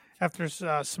 After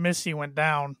Smissy went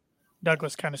down,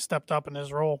 Douglas kind of stepped up in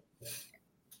his role.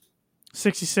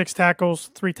 66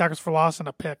 tackles, 3 tackles for loss, and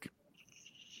a pick.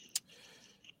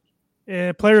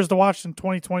 Players to watch in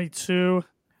 2022.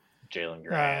 Jalen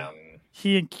Graham.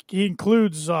 He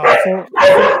includes four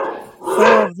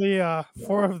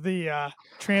of the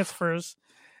transfers,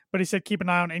 but he said keep an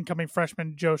eye on incoming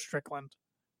freshman Joe Strickland.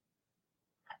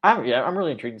 I'm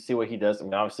really intrigued to see what he does. I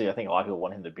mean, obviously, I think a lot of people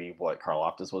want him to be what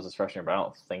Karloftis was his freshman year, but I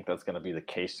don't think that's going to be the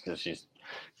case because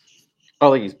I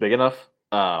don't think he's big enough.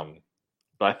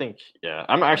 But I think,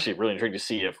 I'm actually really intrigued to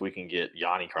see if we can get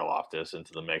Yanni Karloftis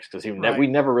into the mix because we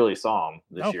never really saw him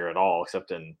this year at all,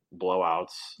 except in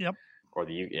blowouts. Yep. Or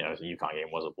the UConn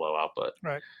game was a blowout, but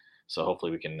right. So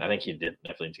hopefully we can. I think he did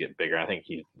definitely need to get bigger. I think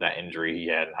that injury he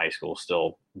had in high school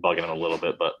still bugging him a little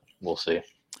bit, but we'll see.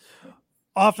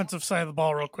 Offensive side of the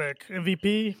ball, real quick.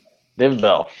 MVP. David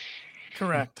Bell.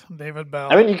 Correct, David Bell.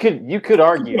 I mean, you could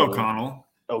argue O'Connell.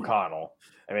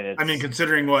 I mean,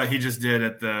 considering what he just did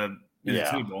at the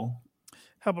City Bowl.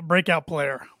 How about breakout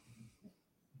player?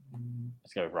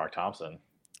 It's gonna be Brock Thompson.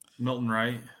 Milton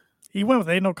Wright. He went with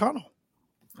Aiden O'Connell.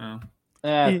 Oh.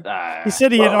 He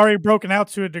said he had already broken out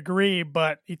to a degree,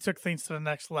 but he took things to the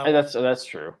next level. That's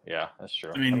true. Yeah, that's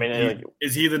true. I mean,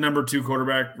 is he the number 2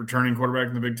 returning quarterback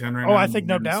in the Big Ten right now? Oh, I think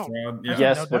no doubt. Yeah.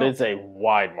 Yes, no but doubt. it's a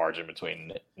wide margin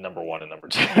between number 1 and number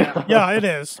 2. Yeah, it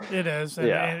is. It is. And,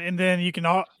 Yeah. and then you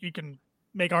can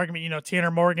make argument.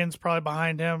 Tanner Morgan's probably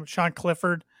behind him. Sean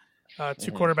Clifford,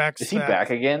 2 quarterbacks. Is he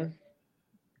back again?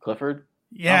 Clifford?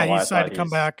 Yeah, he decided to come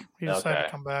back. He decided to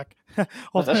come back.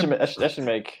 That should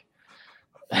make.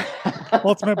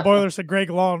 Ultimate Boiler said Greg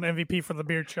Long MVP for the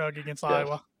beer chug against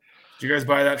Iowa. Did you guys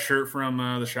buy that shirt from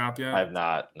the shop yet? I have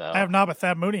not. No, I have not, but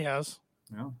Thad Mooney has.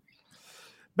 No.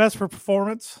 Best for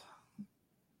performance.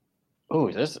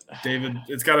 Oh, this David.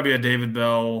 It's got to be a David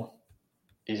Bell.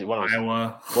 He's one of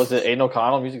Iowa. Was it Aiden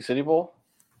O'Connell Music City Bowl?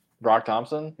 Brock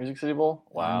Thompson Music City Bowl?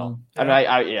 Wow.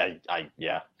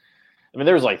 I mean,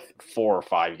 there was like 4 or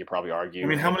 5 you could probably argue. I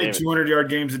mean, how many 200-yard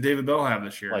games did David Bell have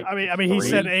this year? I mean, he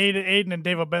said Aiden and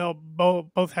David Bell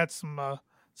both had some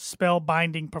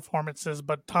spell-binding performances,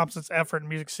 but Thompson's effort in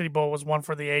Music City Bowl was one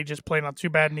for the ages, playing on 2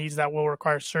 bad knees that will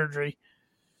require surgery.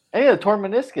 Hey, a torn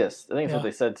meniscus. I think that's what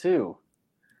they said too.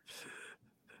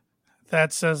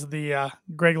 That says the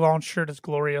Greg Long shirt is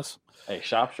glorious. Hey,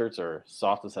 shop shirts are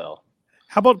soft as hell.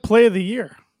 How about play of the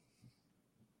year?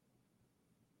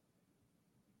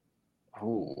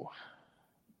 Ooh.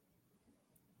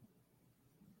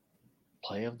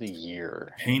 Play of the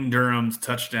year. Payne Durham's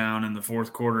touchdown in the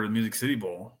 4th quarter of the Music City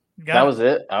Bowl. That was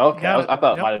it? Oh, okay. I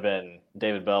thought it Yep. might have been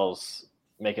David Bell's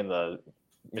making the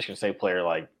Michigan State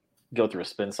player go through a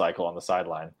spin cycle on the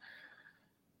sideline.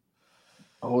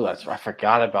 Oh, I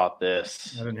forgot about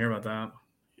this. I didn't hear about that.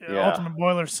 Yeah. Ultimate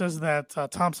Boiler says that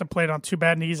Thompson played on 2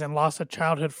 bad knees and lost a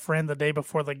childhood friend the day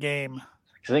before the game.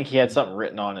 I think he had something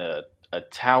written on a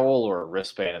towel or a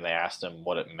wristband, and they asked him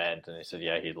what it meant, and he said,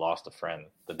 "Yeah, he'd lost a friend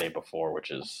the day before,"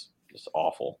 which is just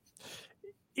awful.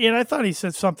 And I thought he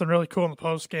said something really cool in the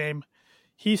post game.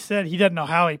 He said he doesn't know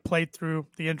how he played through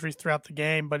the injuries throughout the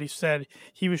game, but he said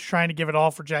he was trying to give it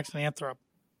all for Jackson Anthrop.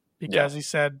 because he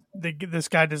said this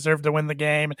guy deserved to win the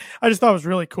game. I just thought it was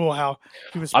really cool how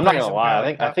he was. I'm not gonna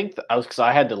lie. I think I was because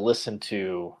I had to listen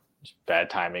to bad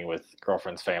timing with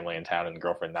girlfriend's family in town and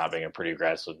girlfriend not being a Purdue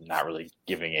grad, so not really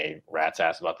giving a rat's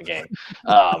ass about the game.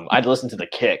 I had to listen to the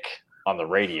kick on the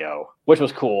radio, which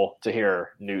was cool to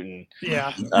hear Newton,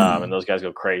 and those guys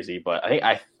go crazy. But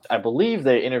I believe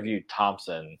they interviewed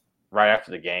Thompson right after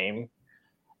the game,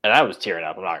 and I was tearing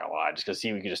up. I'm not gonna lie, just because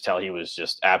you could just tell he was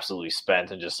just absolutely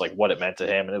spent and just like what it meant to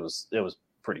him, and it was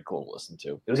pretty cool to listen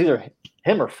to. It was either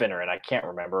him or Finneran, I can't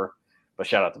remember. But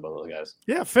shout out to both those guys.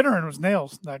 Yeah, Finneran was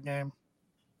nails that game.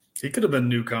 He could have been a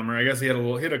newcomer. I guess he had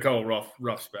a couple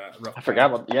rough spat. I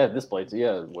forgot about this play too.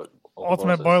 Yeah, what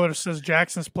Ultimate Boiler says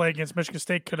Jackson's play against Michigan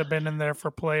State could have been in there for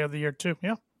play of the year too.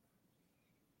 Yeah.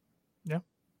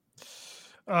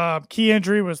 Key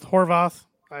injury was Horvath.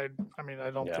 I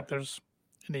don't think there's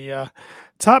any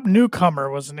top newcomer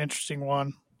was an interesting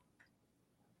one.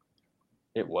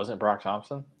 It wasn't Brock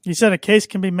Thompson. He said a case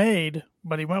can be made,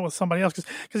 but he went with somebody else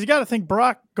because you got to think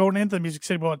Brock going into the Music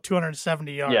City Bowl at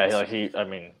 270 yards. Yeah, I think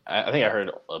I heard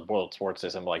Boiled Sports say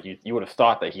something like you would have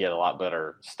thought that he had a lot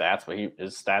better stats, but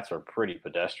his stats were pretty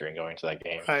pedestrian going into that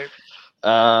game. Right.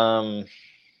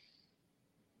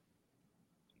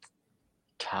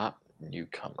 Top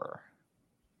newcomer.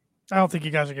 I don't think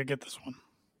you guys are gonna get this one.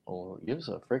 Well, give us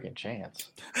a freaking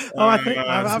chance. I think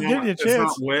I'll give you a chance. It's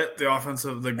not Witt, the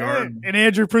offensive, the guard. And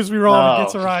Andrew proves me wrong and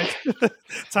gets it right.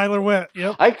 Tyler Witt.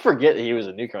 Yep. I forget he was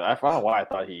a newcomer. I don't know why I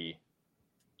thought he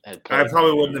had played. I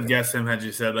probably wouldn't have guessed him had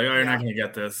you said, like, oh, you're not going to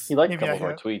get this. He liked a couple of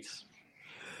our tweets.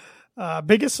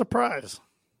 Biggest surprise.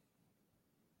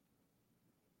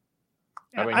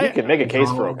 I mean, you could make a case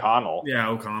for O'Connell. Yeah,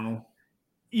 O'Connell.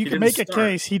 You can make a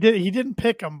case. He didn't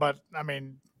pick him, but I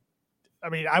mean,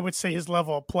 I would say his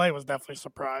level of play was definitely a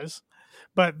surprise.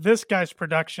 But this guy's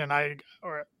production, I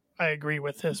agree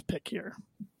with his pick here.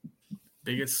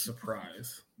 Biggest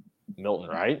surprise. Milton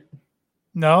Wright?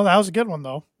 No, that was a good one,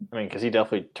 though. I mean, because he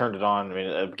definitely turned it on. I mean,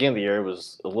 at the beginning of the year, it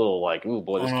was a little like, ooh,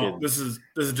 boy, this kid. This is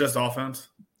just offense?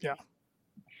 Yeah.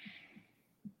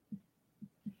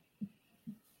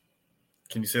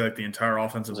 Can you say, like, the entire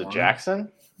offensive line? Was it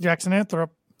Jackson? Jackson Anthrop.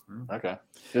 Okay.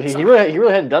 He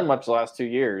really hadn't done much the last 2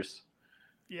 years.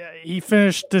 Yeah, he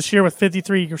finished this year with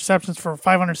 53 receptions for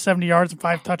 570 yards and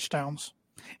 5 touchdowns.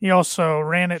 He also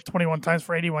ran it 21 times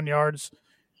for 81 yards,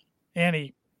 and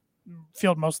he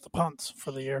fielded most of the punts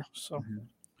for the year. So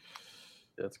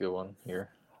that's a good one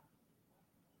here.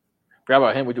 Forgot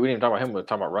about him. We didn't even talk about him. We were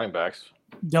talking about running backs.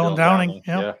 Dylan Downing.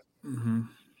 Yeah. Mm-hmm.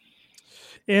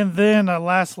 And then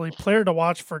lastly, player to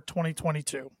watch for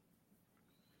 2022.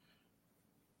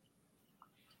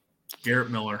 Garrett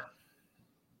Miller.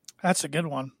 That's a good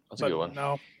one. That's a good one.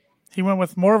 No, he went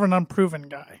with more of an unproven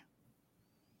guy.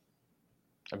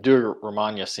 Abdur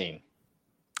Rahman Yassin.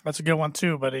 That's a good one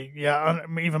too, but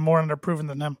even more underproven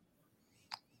than him.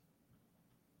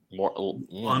 More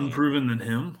unproven than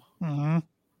him? Mm-hmm.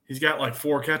 He's got like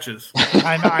 4 catches.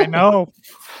 I know.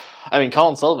 I mean,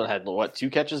 Colin Sullivan had 2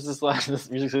 catches this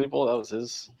Music City Bowl? That was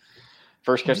his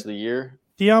first catch of the year.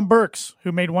 Deion Burks,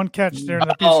 who made 1 catch there in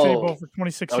the Music City Bowl for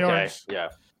 26 yards. Yeah.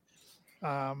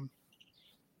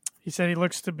 He said he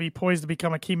looks to be poised to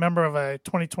become a key member of a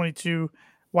 2022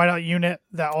 wideout unit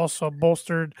that also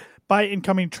bolstered by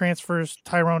incoming transfers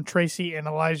Tyrone Tracy and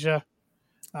Elijah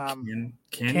Canyon?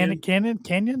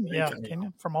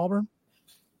 Canyon from Auburn.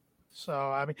 So,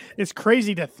 I mean, it's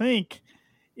crazy to think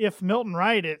if Milton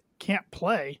Wright can't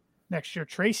play next year,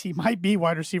 Tracy might be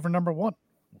wide receiver number 1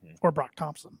 or Brock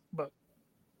Thompson. But,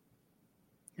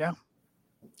 yeah,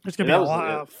 there's going to be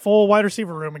a full wide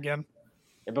receiver room again.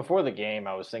 And before the game,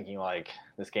 I was thinking, like,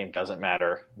 this game doesn't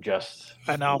matter. Just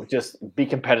be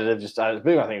competitive. The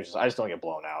big thing was I just don't get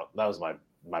blown out. That was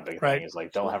my big thing is,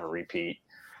 like, don't have a repeat.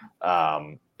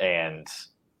 And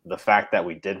the fact that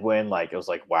we did win, like, it was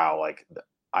like, wow, like,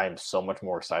 I am so much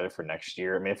more excited for next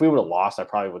year. I mean, if we would have lost, I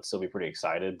probably would still be pretty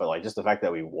excited. But, like, just the fact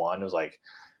that we won was like,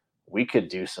 we could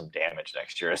do some damage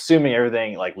next year, assuming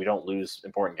everything, like, we don't lose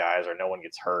important guys or no one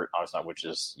gets hurt, obviously, which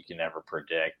is you can never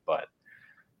predict. But,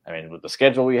 I mean, with the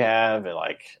schedule we have and,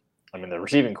 like, I mean, the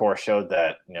receiving corps showed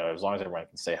that, as long as everyone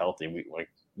can stay healthy,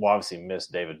 we'll obviously miss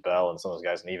David Bell and some of those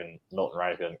guys, and even Milton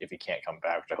Wright if he can't come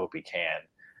back, which I hope he can.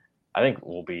 I think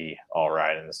we'll be all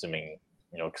right. And assuming,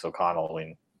 because O'Connell, I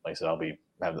mean, like I said,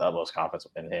 have the utmost confidence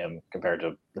in him compared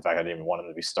to the fact I didn't even want him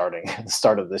to be starting at the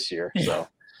start of this year. So,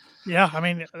 yeah, I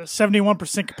mean,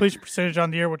 71% completion percentage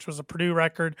on the year, which was a Purdue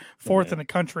record, 4th in the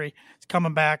country. It's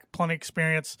coming back, plenty of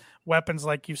experience, weapons,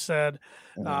 like you said.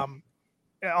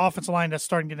 Offensive line that's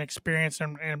starting to get experience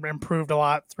and improved a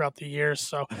lot throughout the years.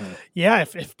 So, yeah,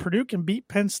 if Purdue can beat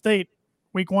Penn State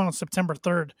week 1 on September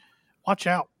 3rd. Watch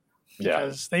out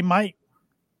because they might.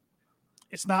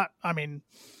 It's not. I mean,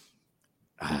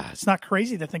 it's not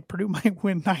crazy to think Purdue might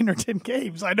win 9 or 10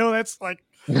 games. I know that's like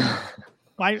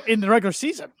in the regular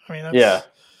season. I mean, that's,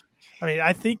 I mean,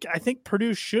 I think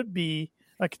Purdue should be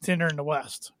a contender in the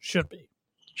West. Should be.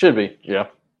 Yeah.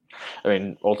 I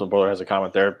mean, Ultimate Boiler has a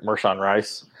comment there. Mershawn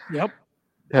Rice. Yep.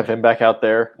 Have him back out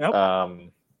there. Yep.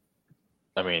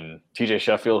 I mean, TJ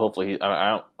Sheffield. Hopefully, I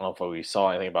don't know if we saw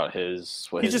anything about his.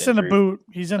 He's just injury. In the boot.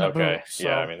 He's in the boot. So.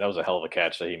 Yeah. I mean, that was a hell of a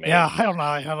catch that he made. Yeah, I don't know.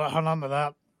 I hung on to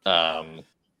that. I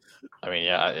mean,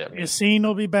 yeah. I mean, Yassine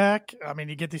will be back. I mean,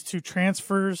 you get these 2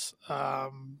 transfers. I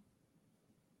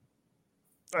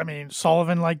mean,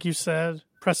 Sullivan, like you said,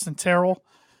 Preston Terrell,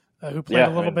 who played a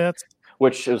little bit.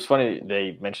 Which it was funny.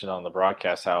 They mentioned on the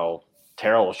broadcast how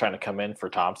Terrell was trying to come in for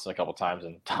Thompson a couple times,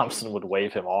 and Thompson would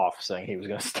wave him off, saying he was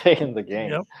going to stay in the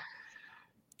game. Yep.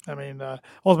 I mean,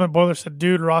 Ultimate Boiler said,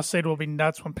 "Dude, Ross State will be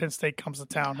nuts when Penn State comes to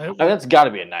town." I mean, it's got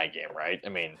to be a night game, right? I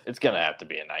mean, it's going to have to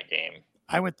be a night game.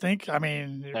 I would think. I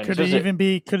mean, could it even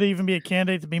be a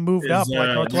candidate to be moved up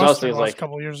like Northwestern was a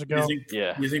couple of years ago?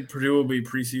 You think Purdue will be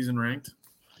preseason ranked?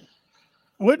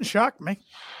 Wouldn't shock me.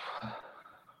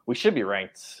 We should be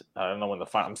ranked. I don't know when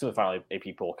I'm assuming the final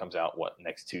AP poll comes out. What,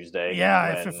 next Tuesday?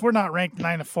 Yeah, if we're not ranked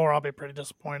 9-4, I'll be pretty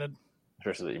disappointed.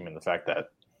 Especially even the fact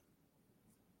that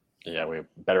we have a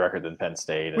better record than Penn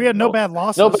State. We had no bad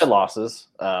losses. No bad losses,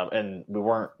 and we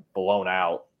weren't blown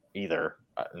out either.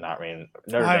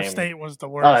 Ohio State was the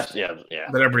worst. Yeah.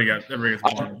 But everybody got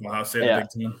Ohio State. Yeah. Big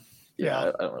team.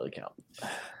 Yeah, I don't really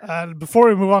count. Before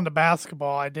we move on to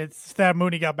basketball, Thad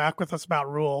Mooney got back with us about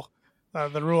the rule,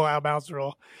 out of bounds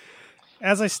rule.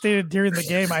 As I stated during the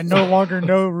game, I no longer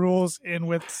know rules in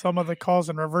with some of the calls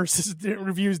and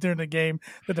reviews during the game.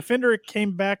 The defender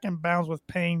came back in bounds with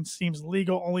pain. Seems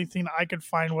legal. Only thing I could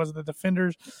find was the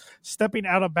defenders stepping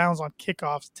out of bounds on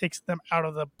kickoffs takes them out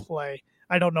of the play.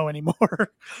 I don't know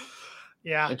anymore.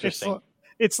 Yeah. Interesting.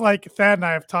 It's like Thad and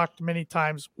I have talked many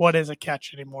times. What is a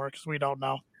catch anymore? Because we don't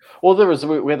know. Well,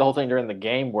 we had the whole thing during the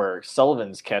game where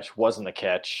Sullivan's catch wasn't a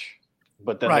catch,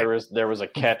 but then there was a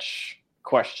catch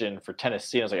question for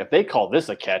Tennessee. I was like, if they call this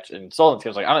a catch, and Sullivan's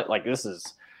catch was like, I don't like this is.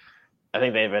 I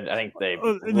think they.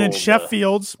 And then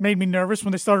Sheffield's made me nervous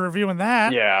when they started reviewing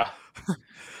that. Yeah.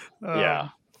 Yeah.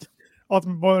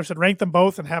 Ultimate Boiler said rank them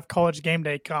both and have College Game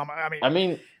Day come. I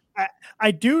mean. I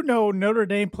do know Notre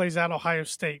Dame plays at Ohio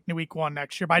State in week 1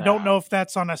 next year, but I don't know if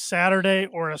that's on a Saturday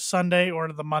or a Sunday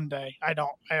or the Monday. I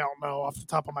don't know off the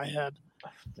top of my head.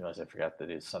 I forgot that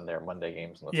it's Sunday or Monday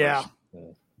games.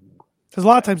 Because a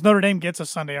lot of times Notre Dame gets a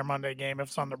Sunday or Monday game if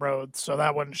it's on the road, so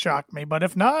that wouldn't shock me. But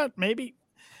if not, maybe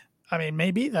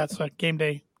that's a game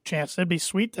day chance. It'd be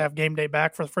sweet to have game day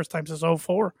back for the first time since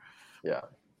 2004. Yeah.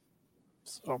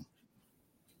 So,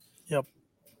 yep.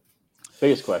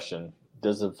 Biggest question.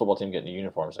 Does the football team get new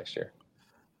uniforms next year?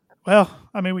 Well,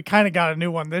 I mean, we kind of got a new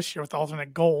one this year with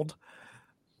alternate gold,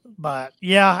 but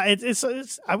yeah,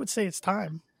 it's I would say it's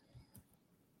time.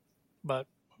 But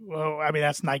I mean,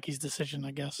 that's Nike's decision,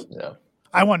 I guess. Yeah,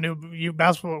 I want new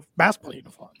basketball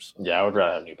uniforms. Yeah, I would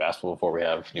rather have new basketball before we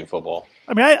have new football.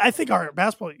 I mean, I think our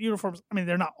basketball uniforms. I mean,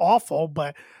 they're not awful,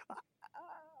 but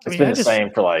it's been the same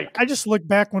for like. I just look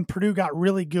back when Purdue got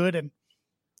really good and.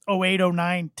 08,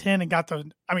 09, 10 and got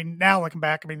now looking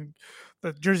back, I mean,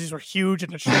 the jerseys were huge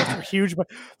and the shirts were huge, but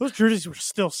those jerseys were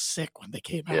still sick when they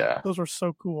came out. Yeah. Those were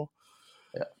so cool.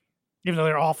 Yeah. Even though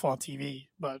they were awful on TV,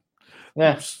 but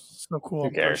yeah, so cool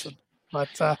in person. But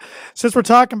since we're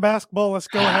talking basketball, let's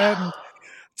go ahead and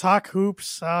talk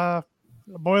hoops. The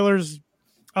Boilers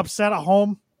upset at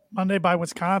home Monday by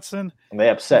Wisconsin. And they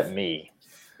upset me.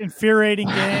 Infuriating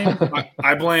game.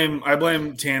 I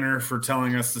blame Tanner for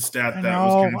telling us the stat that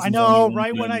I know.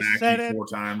 Right when I said it, 4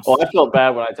 times. Well, I felt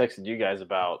bad when I texted you guys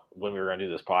about when we were going to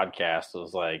do this podcast. It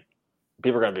was like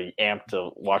people are going to be amped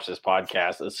to watch this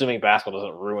podcast, assuming basketball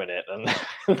doesn't ruin it, and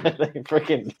they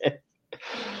freaking did.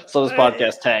 So this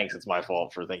podcast tanks. It's my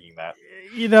fault for thinking that.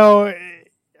 You know,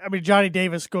 I mean, Johnny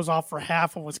Davis goes off for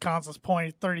half of Wisconsin's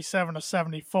point,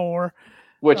 37-74,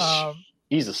 which.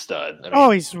 He's a stud. I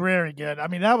mean, he's very good. I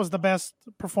mean, that was the best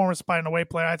performance by an away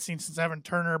player I'd seen since Evan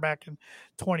Turner back in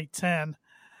 2010.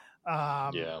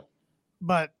 Yeah.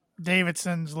 But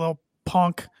Davidson's a little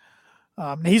punk.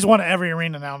 He's won every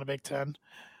arena now in the Big Ten.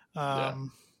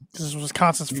 This is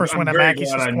Wisconsin's first win at Mackey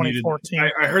since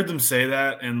 2014. I heard them say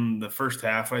that in the first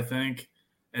half, I think.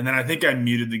 And then I think I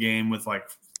muted the game with like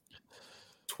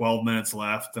 12 minutes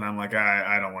left. And I'm like,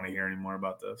 I don't want to hear any more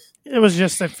about this. It was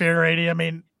just infuriating. I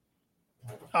mean,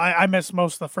 I missed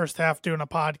most of the first half doing a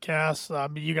podcast.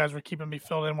 You guys were keeping me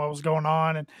filled in what was going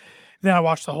on, and Then I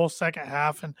watched the whole second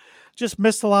half and just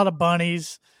missed a lot of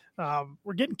bunnies.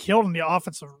 We're getting killed in the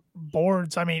offensive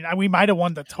boards. I mean, we might have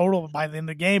won the total by the end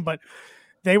of the game, but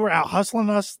they were out hustling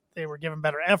us. They were giving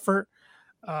better effort.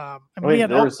 There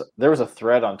was a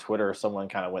thread on Twitter. Someone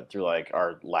kind of went through like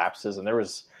our lapses, and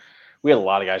we had a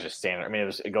lot of guys just standing. I mean, it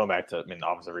was going back to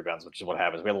offensive rebounds, which is what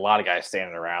happens. We had a lot of guys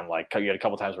standing around. Like you had a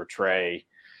couple times where Trey,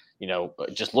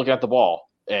 just looking at the ball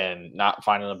and not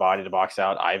finding the body to box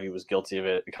out. Ivy was guilty of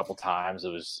it a couple times.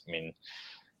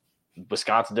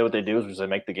 Wisconsin did what they do, which was they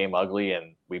make the game ugly,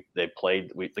 and they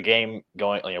played the game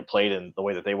played in the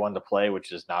way that they wanted to play,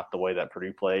 which is not the way that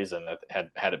Purdue plays. And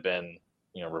had it been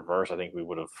reverse, I think we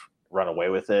would have run away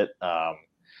with it.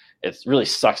 It really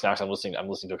sucks now because I'm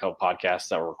listening to a couple podcasts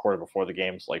that were recorded before the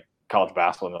games, like college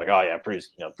basketball, and they're like, oh yeah,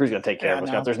 Purdue's going to take care of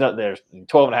Wisconsin. There's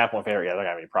 12.5 favorite. Yeah, they're going to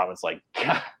have any problem. It's like,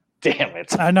 God damn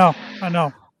it. I know.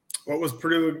 What was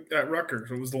Purdue at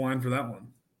Rutgers? What was the line for that one?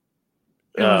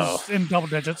 It was in double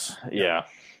digits. Yeah.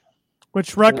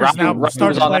 Which Rutgers now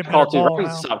started to play better ball.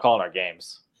 Rutgers stopped calling our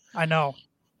games. I know.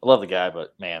 I love the guy,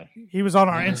 but man. He was on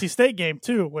our NC State game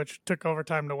too, which took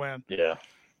overtime to win. Yeah.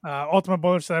 Ultimate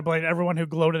Boiler said, I blame everyone who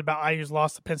gloated about IU's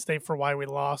loss to Penn State for why we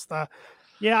lost.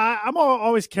 I'm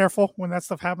always careful when that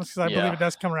stuff happens because I believe it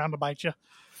does come around to bite you.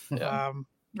 Yeah.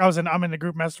 I'm in the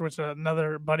group message with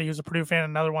another buddy who's a Purdue fan,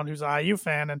 another one who's an IU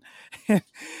fan, and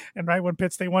right when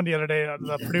Pitt State won the other day,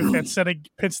 the Purdue fan sent a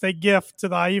Pitt State gift to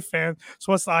the IU fan.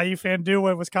 So what's the IU fan do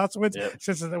when Wisconsin wins? Yep.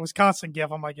 Since it's a Wisconsin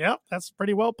gift, I'm like, yep, that's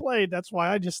pretty well played. That's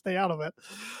why I just stay out of it.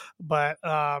 But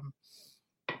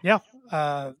it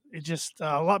just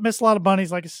missed a lot of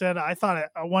bunnies. Like I said, I thought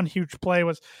one huge play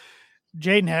was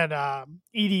Jaden had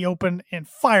Edey open and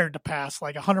fired the pass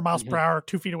like 100 miles per hour,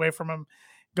 2 feet away from him.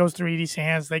 Goes through Edey's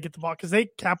hands. They get the ball because they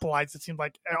capitalized. It seemed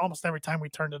like almost every time we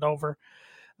turned it over.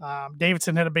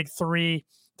 Davidson hit a big 3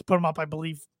 to put him up, I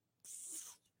believe.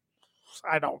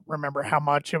 I don't remember how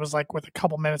much. It was like with a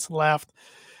couple minutes left.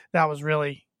 That was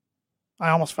really, I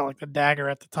almost felt like the dagger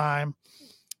at the time.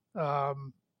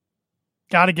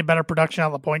 Got to get better production out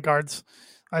of the point guards.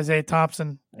 Isaiah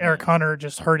Thompson, Eric Hunter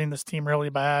just hurting this team really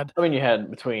bad. I mean, you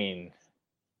had between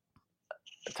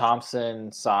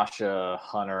Thompson, Sasha,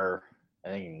 Hunter, I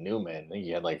think Newman. I think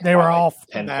you had like they were all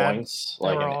 10 bad. Points.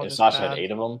 And Sasha had 8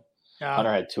 of them. Yeah.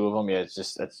 Hunter had 2 of them. Yeah,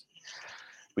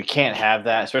 we can't have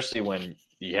that, especially when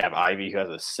you have Ivy who has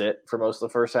to sit for most of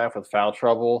the first half with foul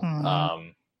trouble.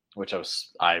 Which I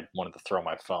wanted to throw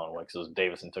my phone because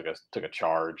Davison took a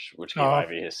charge, which gave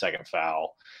Ivy his second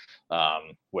foul,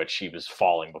 which he was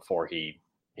falling before he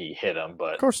hit him.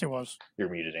 But of course he was. You're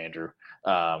muted, Andrew.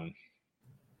 On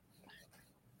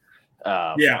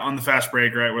the fast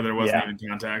break, right, where there wasn't even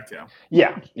contact.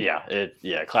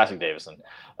 Classic Davison.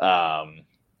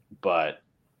 But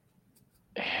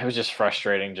it was just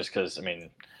frustrating, just because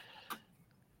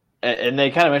and they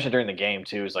kind of mentioned during the game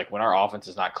too, is like when our offense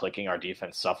is not clicking, our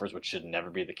defense suffers, which should never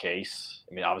be the case.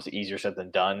 Obviously easier said than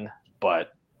done,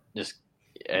 but this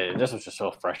was just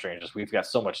so frustrating. Just we've got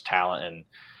so much talent,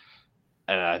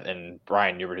 and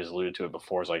Brian Newbert has alluded to it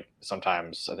before. Is like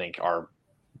sometimes I think our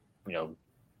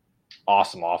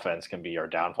awesome offense can be our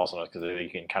downfall sometimes because you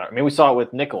can kind of. We saw it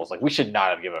with Nichols. Like we should not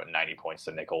have given up 90 points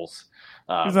to Nichols.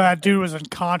 That dude was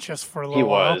unconscious for a little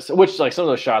while. He was, which like some of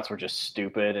those shots were just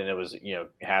stupid, and it was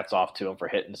hats off to him for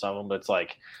hitting some of them. But it's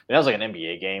like that was like an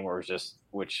NBA game where it was just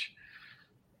I'm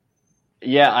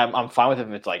fine with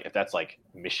it if that's like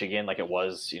Michigan, like it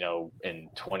was in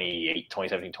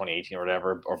 2017, 2018 or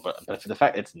whatever. But for the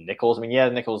fact it's Nichols,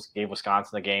 Nichols gave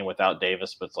Wisconsin the game without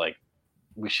Davis, but it's like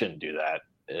we shouldn't do that.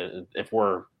 If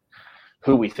we're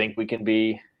who we think we can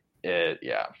be, so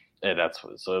it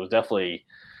was definitely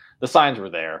the signs were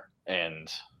there, and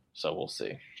so we'll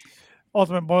see.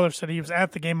 Ultimate Boiler said he was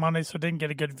at the game Monday, so didn't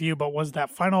get a good view. But was that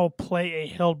final play a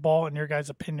held ball in your guys'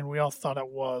 opinion? We all thought it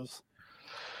was.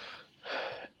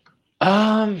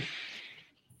 I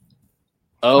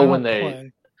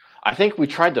think we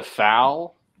tried to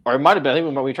foul. Or it might have been. I think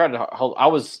when we tried to hold. I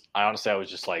honestly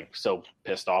was just like so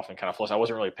pissed off and kind of flushed. I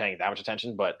wasn't really paying that much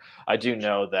attention, but I do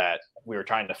know that we were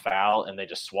trying to foul and they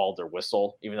just swallowed their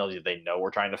whistle, even though they know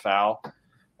we're trying to foul.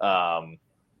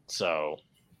 So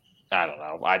I don't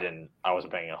know. I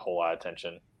wasn't paying a whole lot of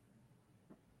attention.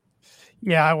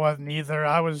 Yeah, I wasn't either.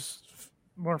 I was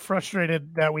more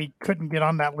frustrated that we couldn't get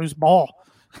on that loose ball.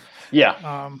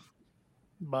 Yeah.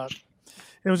 But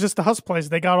it was just the hustle plays.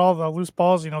 They got all the loose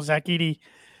balls. Zach Edey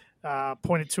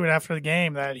pointed to it after the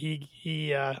game that he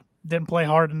didn't play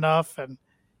hard enough and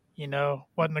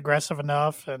wasn't aggressive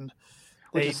enough, and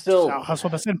they still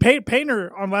hustled us. And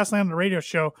Painter on last night on the radio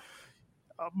show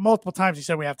multiple times he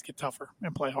said we have to get tougher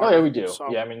and play harder. Oh yeah, we do.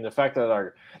 So, Yeah, I mean the fact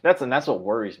that that's what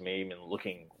worries me. Even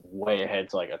looking way ahead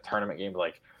to like a tournament game,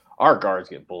 like our guards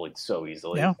get bullied so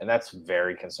easily, and that's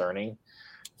very concerning.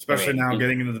 Especially now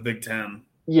getting into the Big Ten.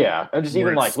 Yeah, and just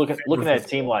even like looking at a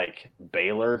team like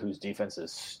Baylor, whose defense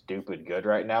is stupid good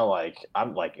right now. Like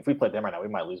I'm like, if we played them right now, we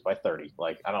might lose by 30.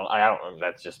 Like I don't.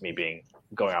 That's just me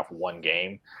going off one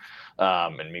game,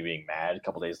 and me being mad a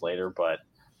couple days later. But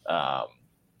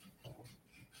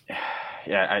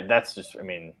yeah, that's just. I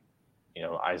mean,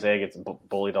 Isaiah gets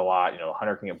bullied a lot.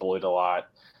 Hunter can get bullied a lot.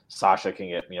 Sasha can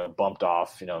get bumped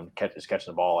off. Catching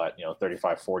the ball at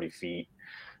 35, 40 feet.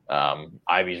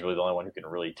 Ivy's really the only one who can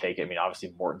really take it. I mean,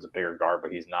 obviously Morton's a bigger guard,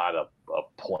 but he's not a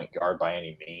point guard by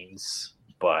any means.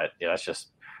 But that's just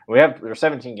there's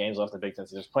 17 games left in the Big Ten,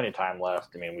 so there's plenty of time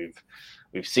left. I mean,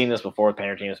 we've seen this before with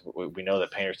Painter teams. We know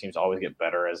that Painter teams always get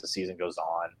better as the season goes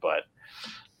on. But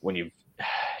when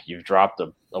you've dropped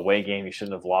a away game you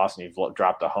shouldn't have lost, and you've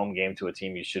dropped a home game to a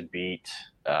team you should beat,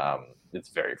 it's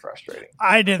very frustrating.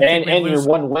 I didn't. And your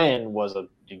one win was a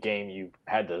game you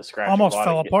had to scratch. Almost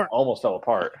fell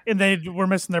apart. And they were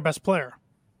missing their best player.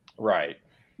 Right.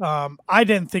 I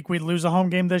didn't think we'd lose a home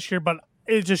game this year, but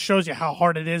it just shows you how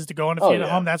hard it is to go undefeated at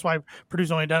home. That's why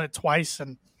Purdue's only done it twice,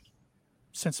 and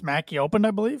since Mackey opened,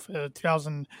 I believe,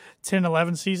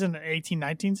 2010-11 season,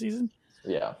 18-19 season.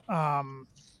 Yeah.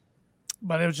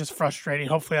 But it was just frustrating.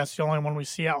 Hopefully that's the only one we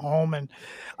see at home. And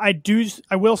I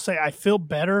will say I feel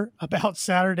better about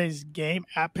Saturday's game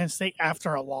at Penn State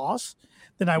after a loss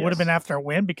than I would have been after a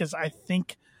win, because I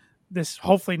think this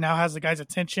hopefully now has the guys'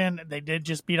 attention. They did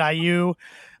just beat IU.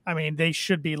 I mean, they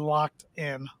should be locked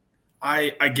in. I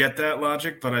get that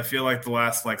logic, but I feel like the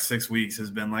last 6 weeks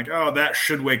has been like, oh, that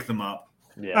should wake them up.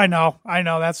 Yeah. I know.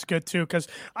 That's good too, because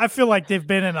I feel like they've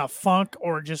been in a funk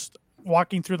or just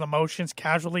walking through the motions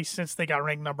casually since they got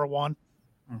ranked number 1.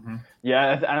 Mm-hmm.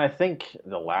 Yeah, and I think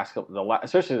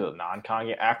especially the non-con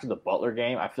game after the Butler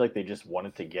game, I feel like they just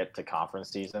wanted to get to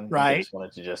conference season. Right. They just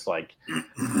wanted to just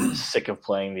sick of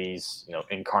playing these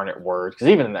incarnate words, because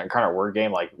even in the incarnate word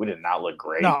game, we did not look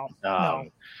great. No. Well,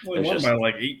 we won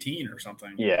by 18 or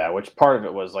something. Yeah, which part of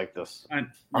it was this.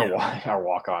 Our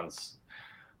walk-ons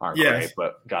aren't great,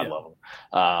 but God love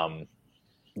them.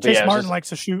 Chase Martin likes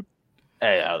to shoot.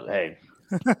 Hey,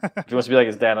 if he wants to be like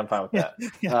his dad, I'm fine with that.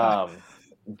 Yeah.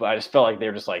 But I just felt like they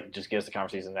were just just get us the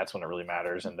conference season. That's when it really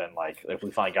matters. And then if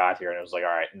we finally got here and it was all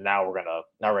right, now we're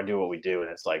gonna do what we do.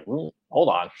 And it's hold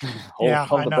on,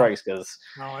 hold the brakes, because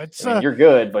you're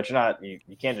good, but you're not. You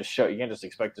can't just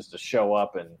expect us to show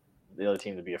up and the other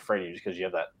team to be afraid of you just because you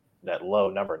have that low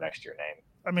number next to your name.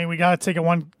 I mean, we got to take it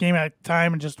one game at a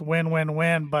time and just win.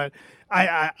 But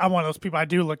I'm one of those people. I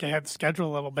do look ahead the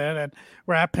schedule a little bit, and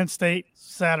we're at Penn State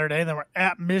Saturday. Then we're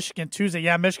at Michigan Tuesday.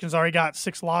 Yeah, Michigan's already got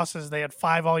 6 losses. They had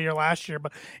 5 all year last year,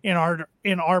 but Ann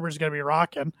Arbor's going to be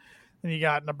rocking. Then you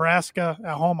got Nebraska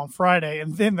at home on Friday,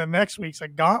 and then the next week's a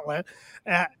gauntlet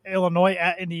at Illinois,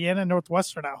 at Indiana,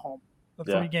 Northwestern at home. A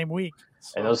 3-game week.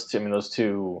 So. And those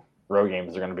 2 road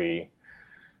games are going to be.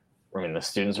 I mean, the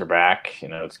students are back.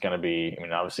 It's going to be. I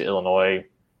mean, obviously Illinois,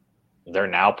 they're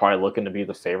now probably looking to be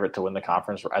the favorite to win the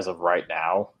conference as of right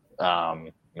now.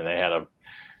 They had a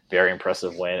very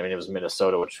impressive win. I mean, it was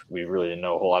Minnesota, which we really didn't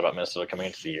know a whole lot about Minnesota coming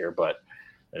into the year, but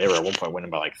they were at one point winning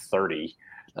by 30.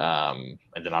 And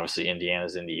then obviously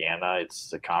Indiana's Indiana.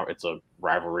 It's a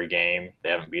rivalry game.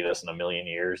 They haven't beat us in a million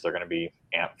years. They're going to be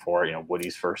amped for it.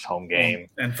 Woody's first home game.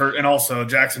 And also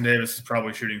Jackson Davis is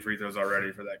probably shooting free throws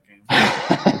already for that game.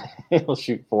 He'll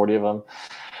shoot 40 of them.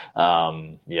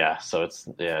 So it's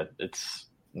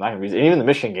not gonna be. And even the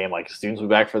Michigan game, students will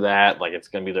be back for that. It's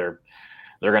gonna be they're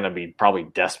gonna be probably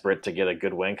desperate to get a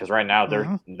good win, because right now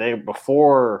they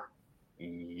before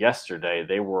yesterday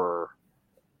they were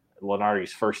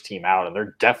Lenardi's first team out, and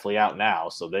they're definitely out now.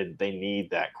 So they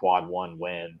need that quad 1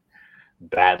 win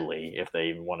badly if they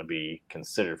even want to be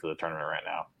considered for the tournament right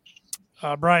now.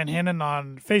 Brian Hannon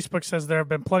on Facebook says there have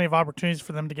been plenty of opportunities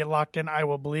for them to get locked in. I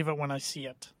will believe it when I see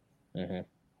it. Mm-hmm.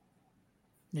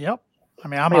 Yep. I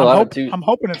mean, I'm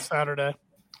hoping it's Saturday.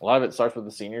 A lot of it starts with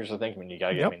the seniors, I think. I mean, you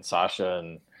got to get Sasha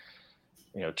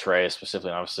and Trey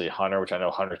specifically, and obviously Hunter, which I know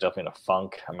Hunter's definitely in a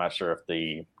funk. I'm not sure if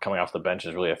the coming off the bench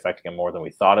is really affecting him more than we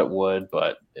thought it would,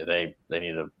 but those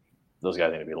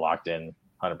guys need to be locked in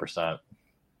 100%.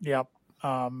 Yep.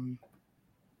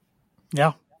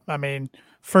 Yeah. I mean,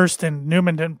 First and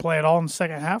Newman didn't play at all in the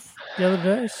second half the other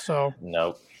day, so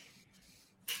nope.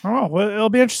 Oh, well,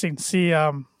 it'll be interesting to see.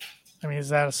 I mean, is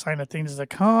that a sign of things to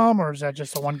come, or is that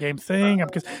just a one-game thing?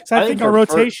 Because I think our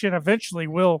rotation eventually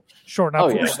will shorten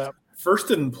up a little bit. First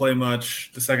didn't play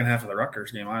much the second half of the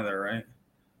Rutgers game either, right?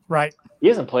 Right. He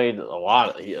hasn't played a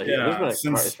lot.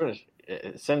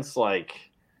 Since Like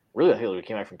really, I think we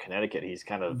came back from Connecticut. He's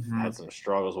kind of Mhm. had some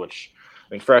struggles, which I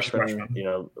mean, freshman,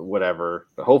 whatever.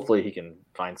 But hopefully he can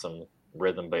find some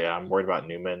rhythm. But yeah, I'm worried about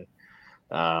Newman.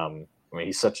 I mean,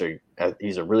 he's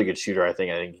a really good shooter. I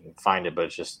think he can find it,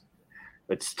 but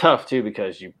it's tough too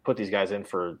because you put these guys in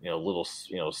for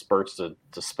little spurts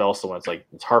to spell someone.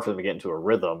 It's hard for them to get into a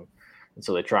rhythm, and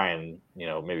so they try and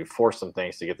maybe force some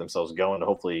things to get themselves going to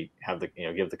hopefully have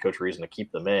give the coach a reason to keep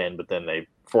them in. But then they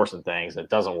force some things and it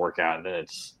doesn't work out, and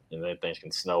then then things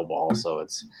can snowball. So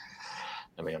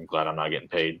I'm glad I'm not getting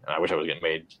paid. I wish I was getting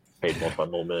paid multiple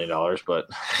 $1 million, but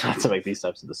not to make these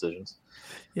types of decisions.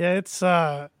 Yeah, it's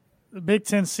the Big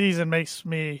Ten season makes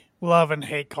me love and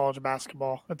hate college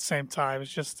basketball at the same time.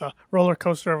 It's just a roller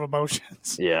coaster of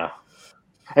emotions. Yeah.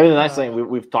 I mean, the nice thing,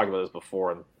 we've talked about this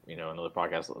before in another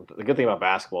podcast. The good thing about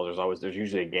basketball, there's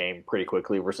usually a game pretty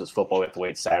quickly versus football. We have to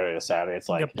wait Saturday to Saturday. It's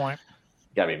like, good point.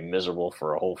 You got to be miserable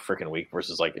for a whole freaking week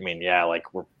versus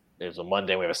it's a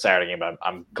Monday and we have a Saturday game, but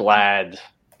I'm glad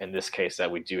in this case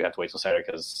that we do have to wait till Saturday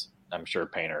because I'm sure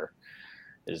Painter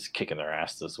is kicking their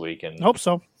ass this week. And Hope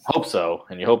so.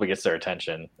 And you hope it gets their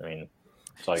attention. I mean,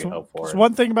 that's all you can hope for. So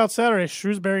one thing about Saturday,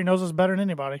 Shrewsbury knows us better than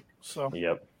anybody. So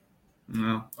yep.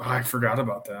 No, I forgot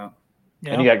about that.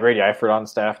 Yeah. And you got Grady Eifert on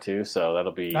staff too, so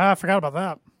that'll be. I forgot about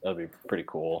that. That'll be pretty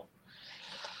cool.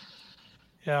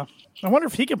 Yeah, I wonder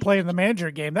if he can play in the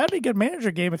manager game. That'd be a good manager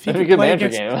game if he could play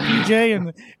against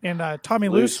PJ and Tommy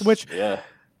Luce. Which,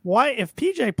 why if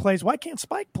PJ plays, why can't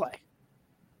Spike play?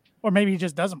 Or maybe he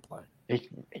just doesn't play.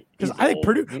 Because I think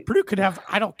Purdue could have.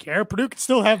 I don't care. Purdue could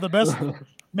still have the best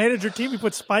manager team. We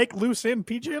put Spike, Luce, and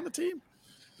PJ on the team.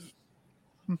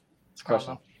 It's a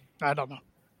question. I don't know.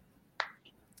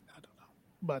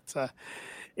 But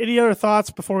any other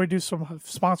thoughts before we do some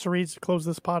sponsor reads to close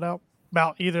this pod out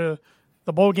about either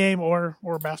the bowl game or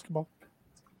basketball?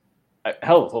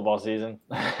 Hell of a football season.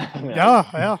 Yeah.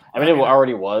 I mean, it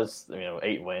already was,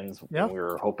 8 wins. Yeah. We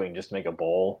were hoping just to make a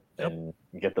bowl and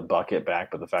get the bucket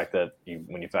back. But the fact that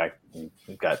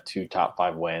you've got 2 top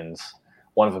 5 wins,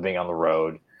 one of them being on the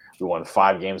road, we won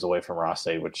 5 games away from Ross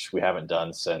State, which we haven't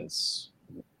done since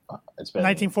it's been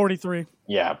 1943.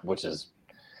 Yeah, which is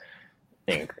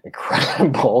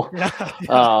incredible. Yeah.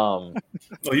 Well,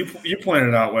 you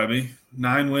pointed out, Webby,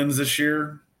 9 wins this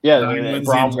year. Yeah, 9 wins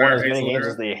Brom the won entire as many games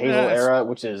as the Halo Yes. era,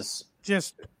 which is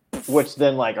which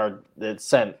then it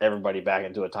sent everybody back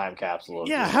into a time capsule.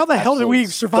 Yeah, how the hell did we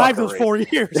survive those fuckery. 4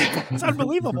 years? It's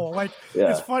unbelievable.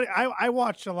 It's funny. I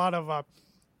watch a lot of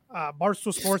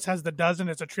Barstool Sports has The Dozen.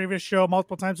 It's a trivia show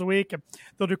multiple times a week, and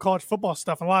they'll do college football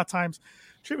stuff. And a lot of times,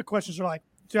 trivia questions are like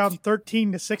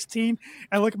 2013 to 16.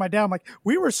 I look at my dad, I'm like,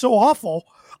 we were so awful.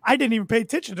 I didn't even pay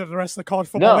attention to the rest of the college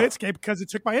football landscape because it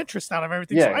took my interest out of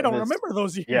everything. So I don't remember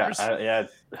those years.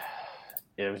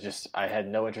 It was just I had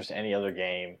no interest in any other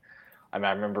game. I mean,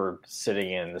 I remember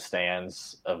sitting in the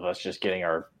stands of us just getting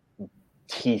our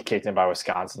teeth kicked in by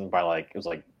Wisconsin by it was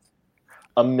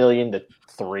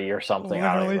 1,000,000-3 or something. Literally.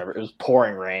 I don't remember. It was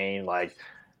pouring rain,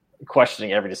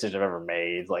 questioning every decision I've ever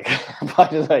made. Why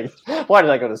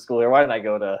did I go to school here? Why didn't I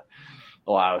go to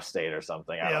Ohio State or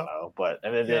something? I don't know. But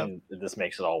then this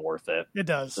makes it all worth it. It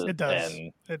does. It does.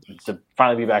 And to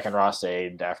finally be back in Ross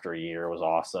State after a year was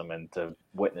awesome, and to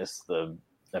witness the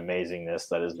amazingness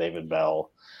that is David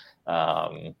Bell.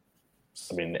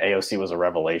 AOC was a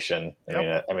revelation.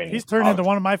 Yep. I mean, he's turned into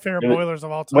one of my favorite Boilers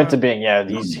of all time. Went to being,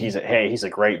 he's a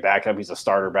great backup. He's a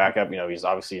starter backup. He's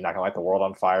obviously not gonna light the world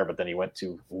on fire, but then he went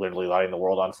to literally lighting the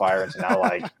world on fire, and so now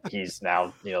he's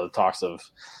now the talks of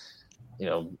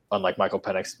unlike Michael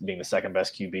Penix being the second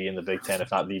best QB in the Big Ten,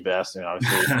 if not the best.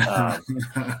 Obviously.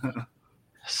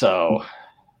 So,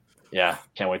 yeah,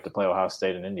 can't wait to play Ohio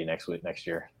State and Indy next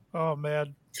year. Oh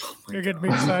man, you're getting me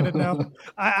excited now.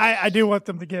 I do want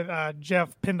them to get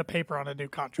Jeff pen to paper on a new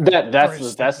contract.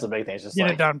 That's the big thing. It's just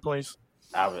get it done, please.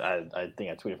 I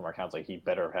think I tweeted from our accounts he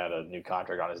better have had a new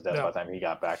contract on his desk by the time he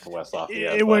got back to West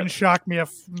Lafayette. It wouldn't shock me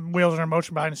if wheels are in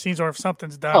motion behind the scenes, or if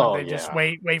something's done and they just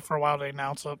wait for a while to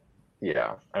announce it.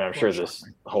 Yeah, and I'm sure this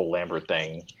whole Lambert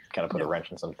thing kind of put a wrench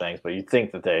in some things, but you'd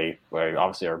think that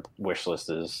obviously our wish list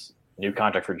is new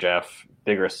contract for Jeff,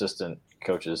 bigger assistant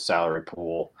coach's salary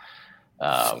pool,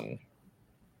 and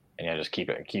just keep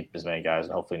as many guys,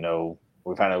 and hopefully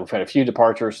we've had a few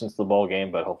departures since the bowl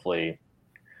game, but hopefully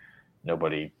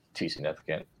nobody too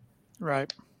significant.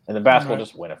 Right. And then basketball,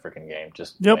 just win a freaking game.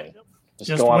 Just win.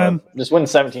 Just go win. just win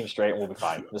 17 straight, and we'll be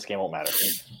fine. This game won't matter.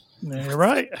 You're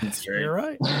right. That's right. You're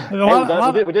right.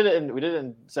 We did it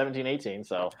in 17-18.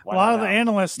 So a lot of the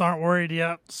analysts aren't worried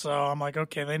yet. So I'm like,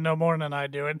 okay, they know more than I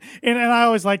do. And I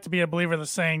always like to be a believer of the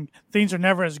saying, things are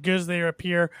never as good as they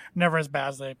appear, never as bad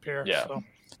as they appear. Yeah. So,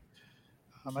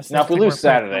 now, if we lose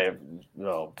Saturday,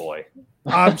 oh boy,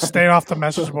 I'm staying off the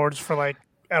message boards for like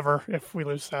ever if we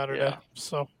lose Saturday. Yeah.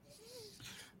 So,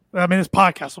 I mean, this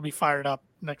podcast will be fired up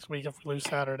next week if we lose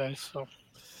Saturday. So,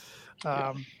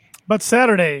 but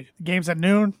Saturday, game's at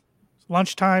noon,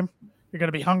 lunchtime. You're going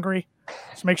to be hungry.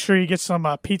 So make sure you get some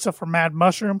pizza from Mad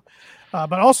Mushroom.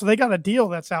 But also, they got a deal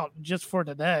that's out just for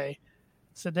today.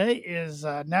 Today is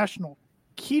National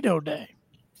Keto Day.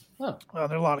 Huh. There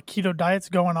are a lot of keto diets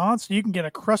going on, so you can get a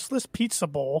crustless pizza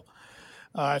bowl.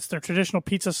 It's their traditional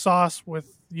pizza sauce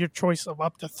with your choice of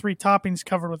up to 3 toppings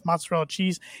covered with mozzarella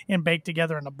cheese and baked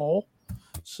together in a bowl.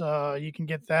 So you can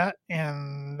get that,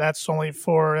 and that's it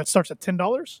starts at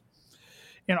 $10.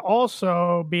 And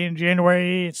also, being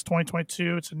January, it's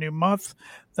 2022, it's a new month.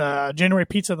 The January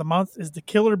pizza of the month is the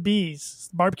Killer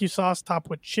Bees barbecue sauce topped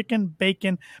with chicken,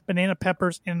 bacon, banana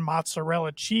peppers, and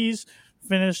mozzarella cheese,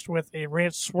 finished with a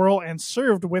ranch swirl and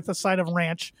served with a side of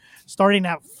ranch, starting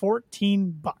at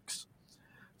 $14.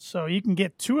 So you can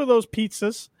get 2 of those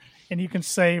pizzas, and you can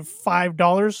save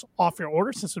 $5 off your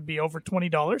order, since it would be over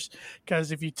 $20.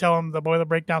 Because if you tell them the Boiler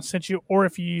Breakdown sent you, or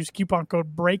if you use coupon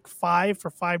code BREAK5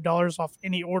 for $5 off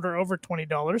any order over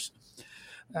 $20.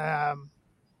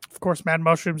 Of course, Mad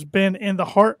Mushroom's been in the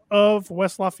heart of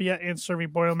West Lafayette and serving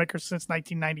Boilermakers since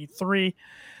 1993.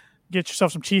 Get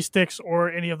yourself some cheese sticks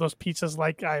or any of those pizzas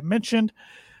like I mentioned.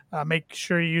 Make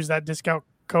sure you use that discount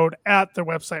code at their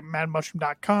website,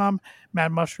 madmushroom.com.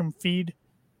 Mad Mushroom, feed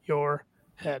your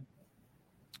head.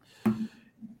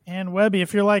 And Webby,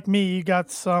 if you're like me, you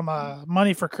got some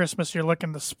money for Christmas you're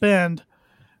looking to spend.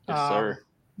 Yes, sir.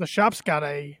 The shop's got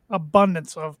a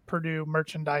abundance of Purdue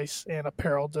merchandise and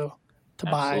apparel to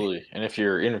buy. Absolutely. And if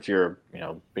you're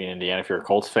being Indiana, if you're a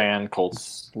Colts fan,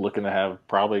 Colts looking to have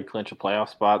probably clinch a playoff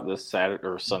spot this Saturday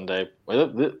or Sunday.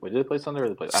 Did they play Sunday or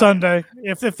did they play Sunday?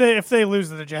 If they lose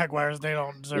to the Jaguars, they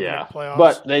don't deserve to make playoffs.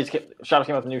 But Shops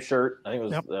came out with a new shirt. I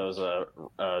think it was a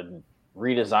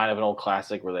redesign of an old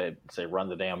classic where they say "Run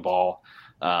the damn ball."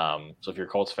 So if you're a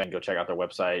Colts fan, go check out their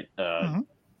website. And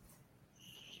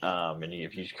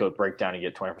if you use code Breakdown, you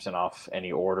get 20% off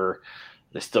any order.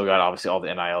 They still got obviously all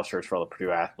the NIL shirts for all the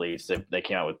Purdue athletes. They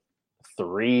came out with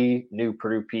 3 new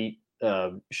Purdue Pete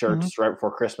shirts right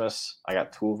before Christmas. I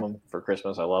got 2 of them for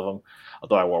Christmas. I love them.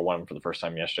 Although I wore one for the first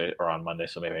time yesterday or on Monday,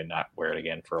 so maybe not wear it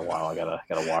again for a while. I gotta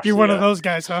wash. You're one of those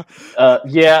guys, huh?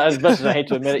 Yeah, as much as I hate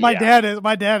to admit it. My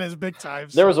dad is big time.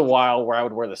 There was a while where I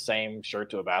would wear the same shirt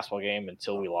to a basketball game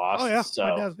until we lost. Oh yeah.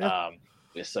 So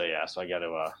So I got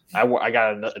to. I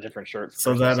got a different shirt.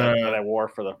 So that I wore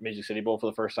for the Music City Bowl for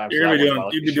the first time. You're gonna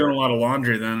be doing a lot of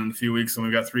laundry then in a few weeks, and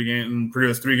we've got 3 games. And Purdue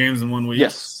has 3 games in 1 week.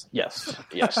 Yes.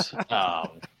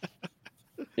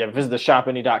 Visit the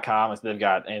shopindy.com. They've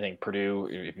got anything Purdue.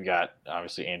 If you got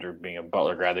obviously Andrew being a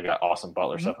Butler grad, they've got awesome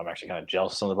Butler stuff. I'm actually kind of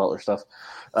jealous of some of the Butler stuff.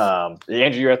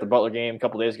 Andrew, you were at the Butler game a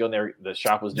couple days ago, and the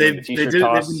shop was doing the t-shirt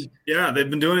toss. They've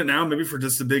been doing it now, maybe for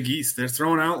just the Big East. They're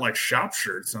throwing out like shop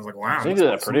shirts. And I was like, wow. So you do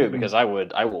that at Purdue because I will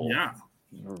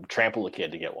trample a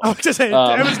kid to get one. I was just saying,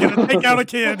 Evan's going to take out a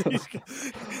kid.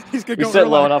 He's going to go sit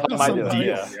low enough. I might do it.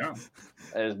 Yeah.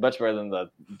 It's much better than the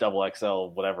double XL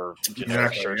whatever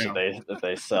generic shirts that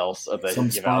they sell. Some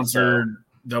sponsored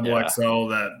double XL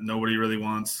that nobody really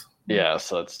wants. Yeah,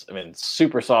 so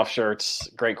super soft shirts,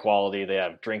 great quality. They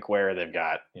have drinkware. They've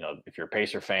got, if you're a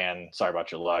Pacer fan, sorry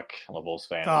about your luck. I'm a Bulls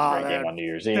fan. It's a great game on New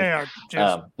Year's Eve. They are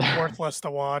just worthless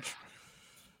to watch.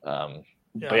 But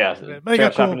they got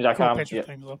shopindy.com.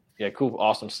 Cool cool,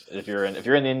 awesome. If you're in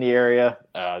the Indy area,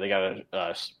 they got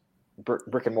a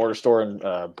brick and mortar store in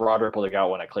Broad Ripple. They got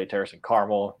one at Clay Terrace and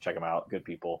Carmel. Check them out. Good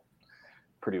people.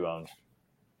 Purdue owned.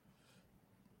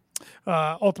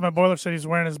 Ultimate Boiler said he's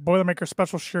wearing his Boilermaker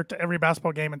special shirt to every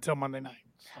basketball game until Monday night.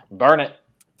 Burn it.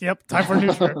 Yep, time for a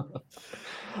new shirt.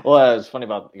 Well, it's funny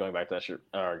about going back to that shirt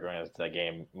or going to that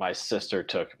game. My sister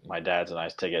took my dad's and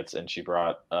I's tickets, and she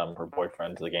brought her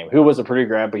boyfriend to the game, who was a Purdue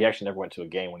grad, but he actually never went to a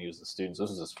game when he was a student. So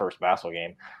this was his first basketball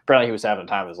game. Apparently, he was having the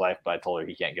time of his life, but I told her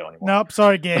he can't go anymore. Nope,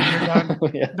 sorry, Gabe,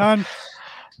 you're done.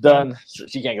 Done.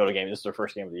 She can't go to a game. This is her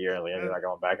first game of the year, and they're not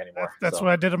going back anymore. That's what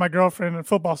I did to my girlfriend in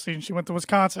football season. She went to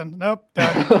Wisconsin. Nope,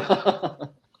 done.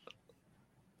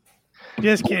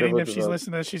 Just kidding. If she's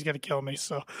listening to this, she's going to kill me.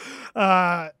 So,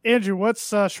 Andrew, what's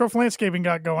Schroff Landscaping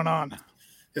got going on?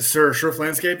 Yes, sir. Schroff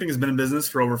Landscaping has been in business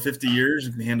for over 50 years.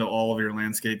 You can handle all of your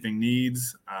landscaping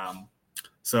needs.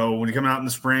 So when you come out in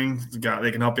the spring,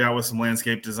 they can help you out with some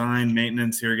landscape design,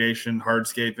 maintenance, irrigation,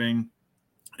 hardscaping,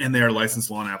 and they are licensed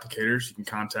lawn applicators. You can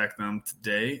contact them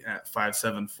today at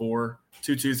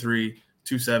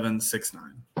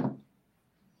 574-223-2769.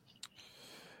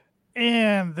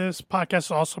 And this podcast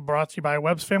is also brought to you by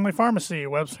Webb's Family Pharmacy.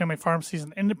 Webb's Family Pharmacy is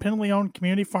an independently owned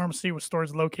community pharmacy with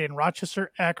stores located in Rochester,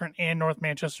 Akron, and North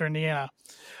Manchester, Indiana.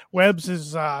 Webb's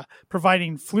is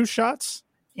providing flu shots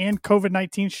and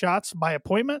COVID-19 shots by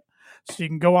appointment. So you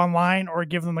can go online or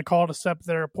give them a call to set up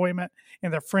their appointment,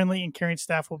 and their friendly and caring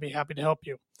staff will be happy to help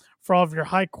you. For all of your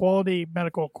high-quality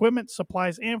medical equipment,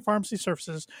 supplies, and pharmacy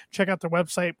services, check out their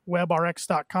website,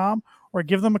 webrx.com, or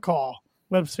give them a call.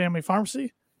 Webb's Family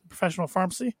Pharmacy, professional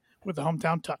pharmacy with a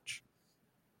hometown touch.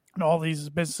 And all these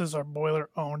businesses are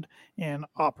boiler-owned and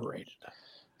operated.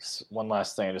 One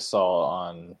last thing I just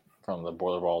saw from the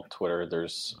Boiler Ball Twitter,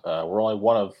 there's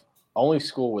we're only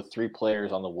school with 3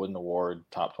 players on the Wooden Award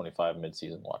top 25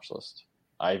 midseason watch list.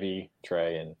 Ivy,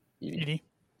 Trey, and Edie.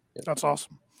 Yep. That's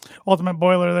awesome. Ultimate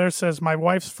Boiler there says, my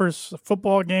wife's first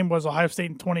football game was Ohio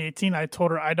State in 2018. I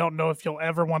told her, I don't know if you'll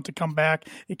ever want to come back.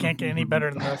 It can't get any better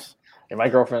than this. Yeah, my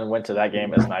girlfriend went to that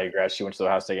game as an IU grad. She went to the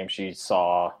Ohio State game. She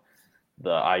saw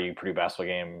the IU Purdue basketball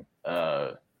game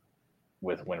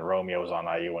when Romeo was on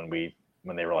IU when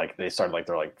they were like, they started like,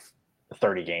 they're like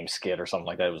 30 game skid or something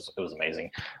like that. It was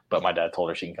amazing. But my dad told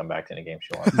her she can come back to any game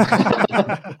she wants.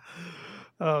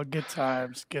 Oh, good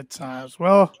times.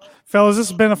 Well, fellas, this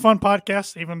has been a fun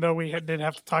podcast, even though we did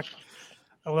have to talk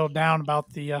a little down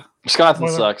about the Wisconsin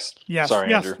sucks. Yes, sorry,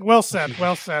 yes. Andrew. Well said.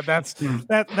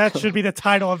 That should be the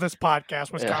title of this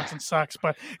podcast. Wisconsin sucks,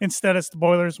 but instead it's the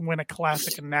Boilers win a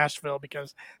classic in Nashville,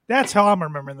 because that's how I'm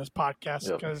remembering this podcast.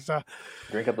 Yep. Because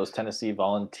drink up those Tennessee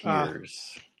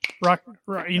Volunteers. Rocky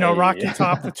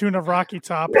Top, the tune of Rocky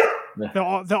Top.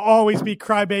 They'll always be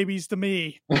crybabies to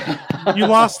me. You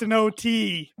lost an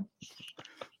OT.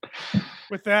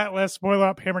 With that, let's boiler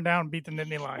up, hammer down, beat the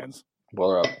Nittany Lions.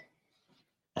 Boiler up.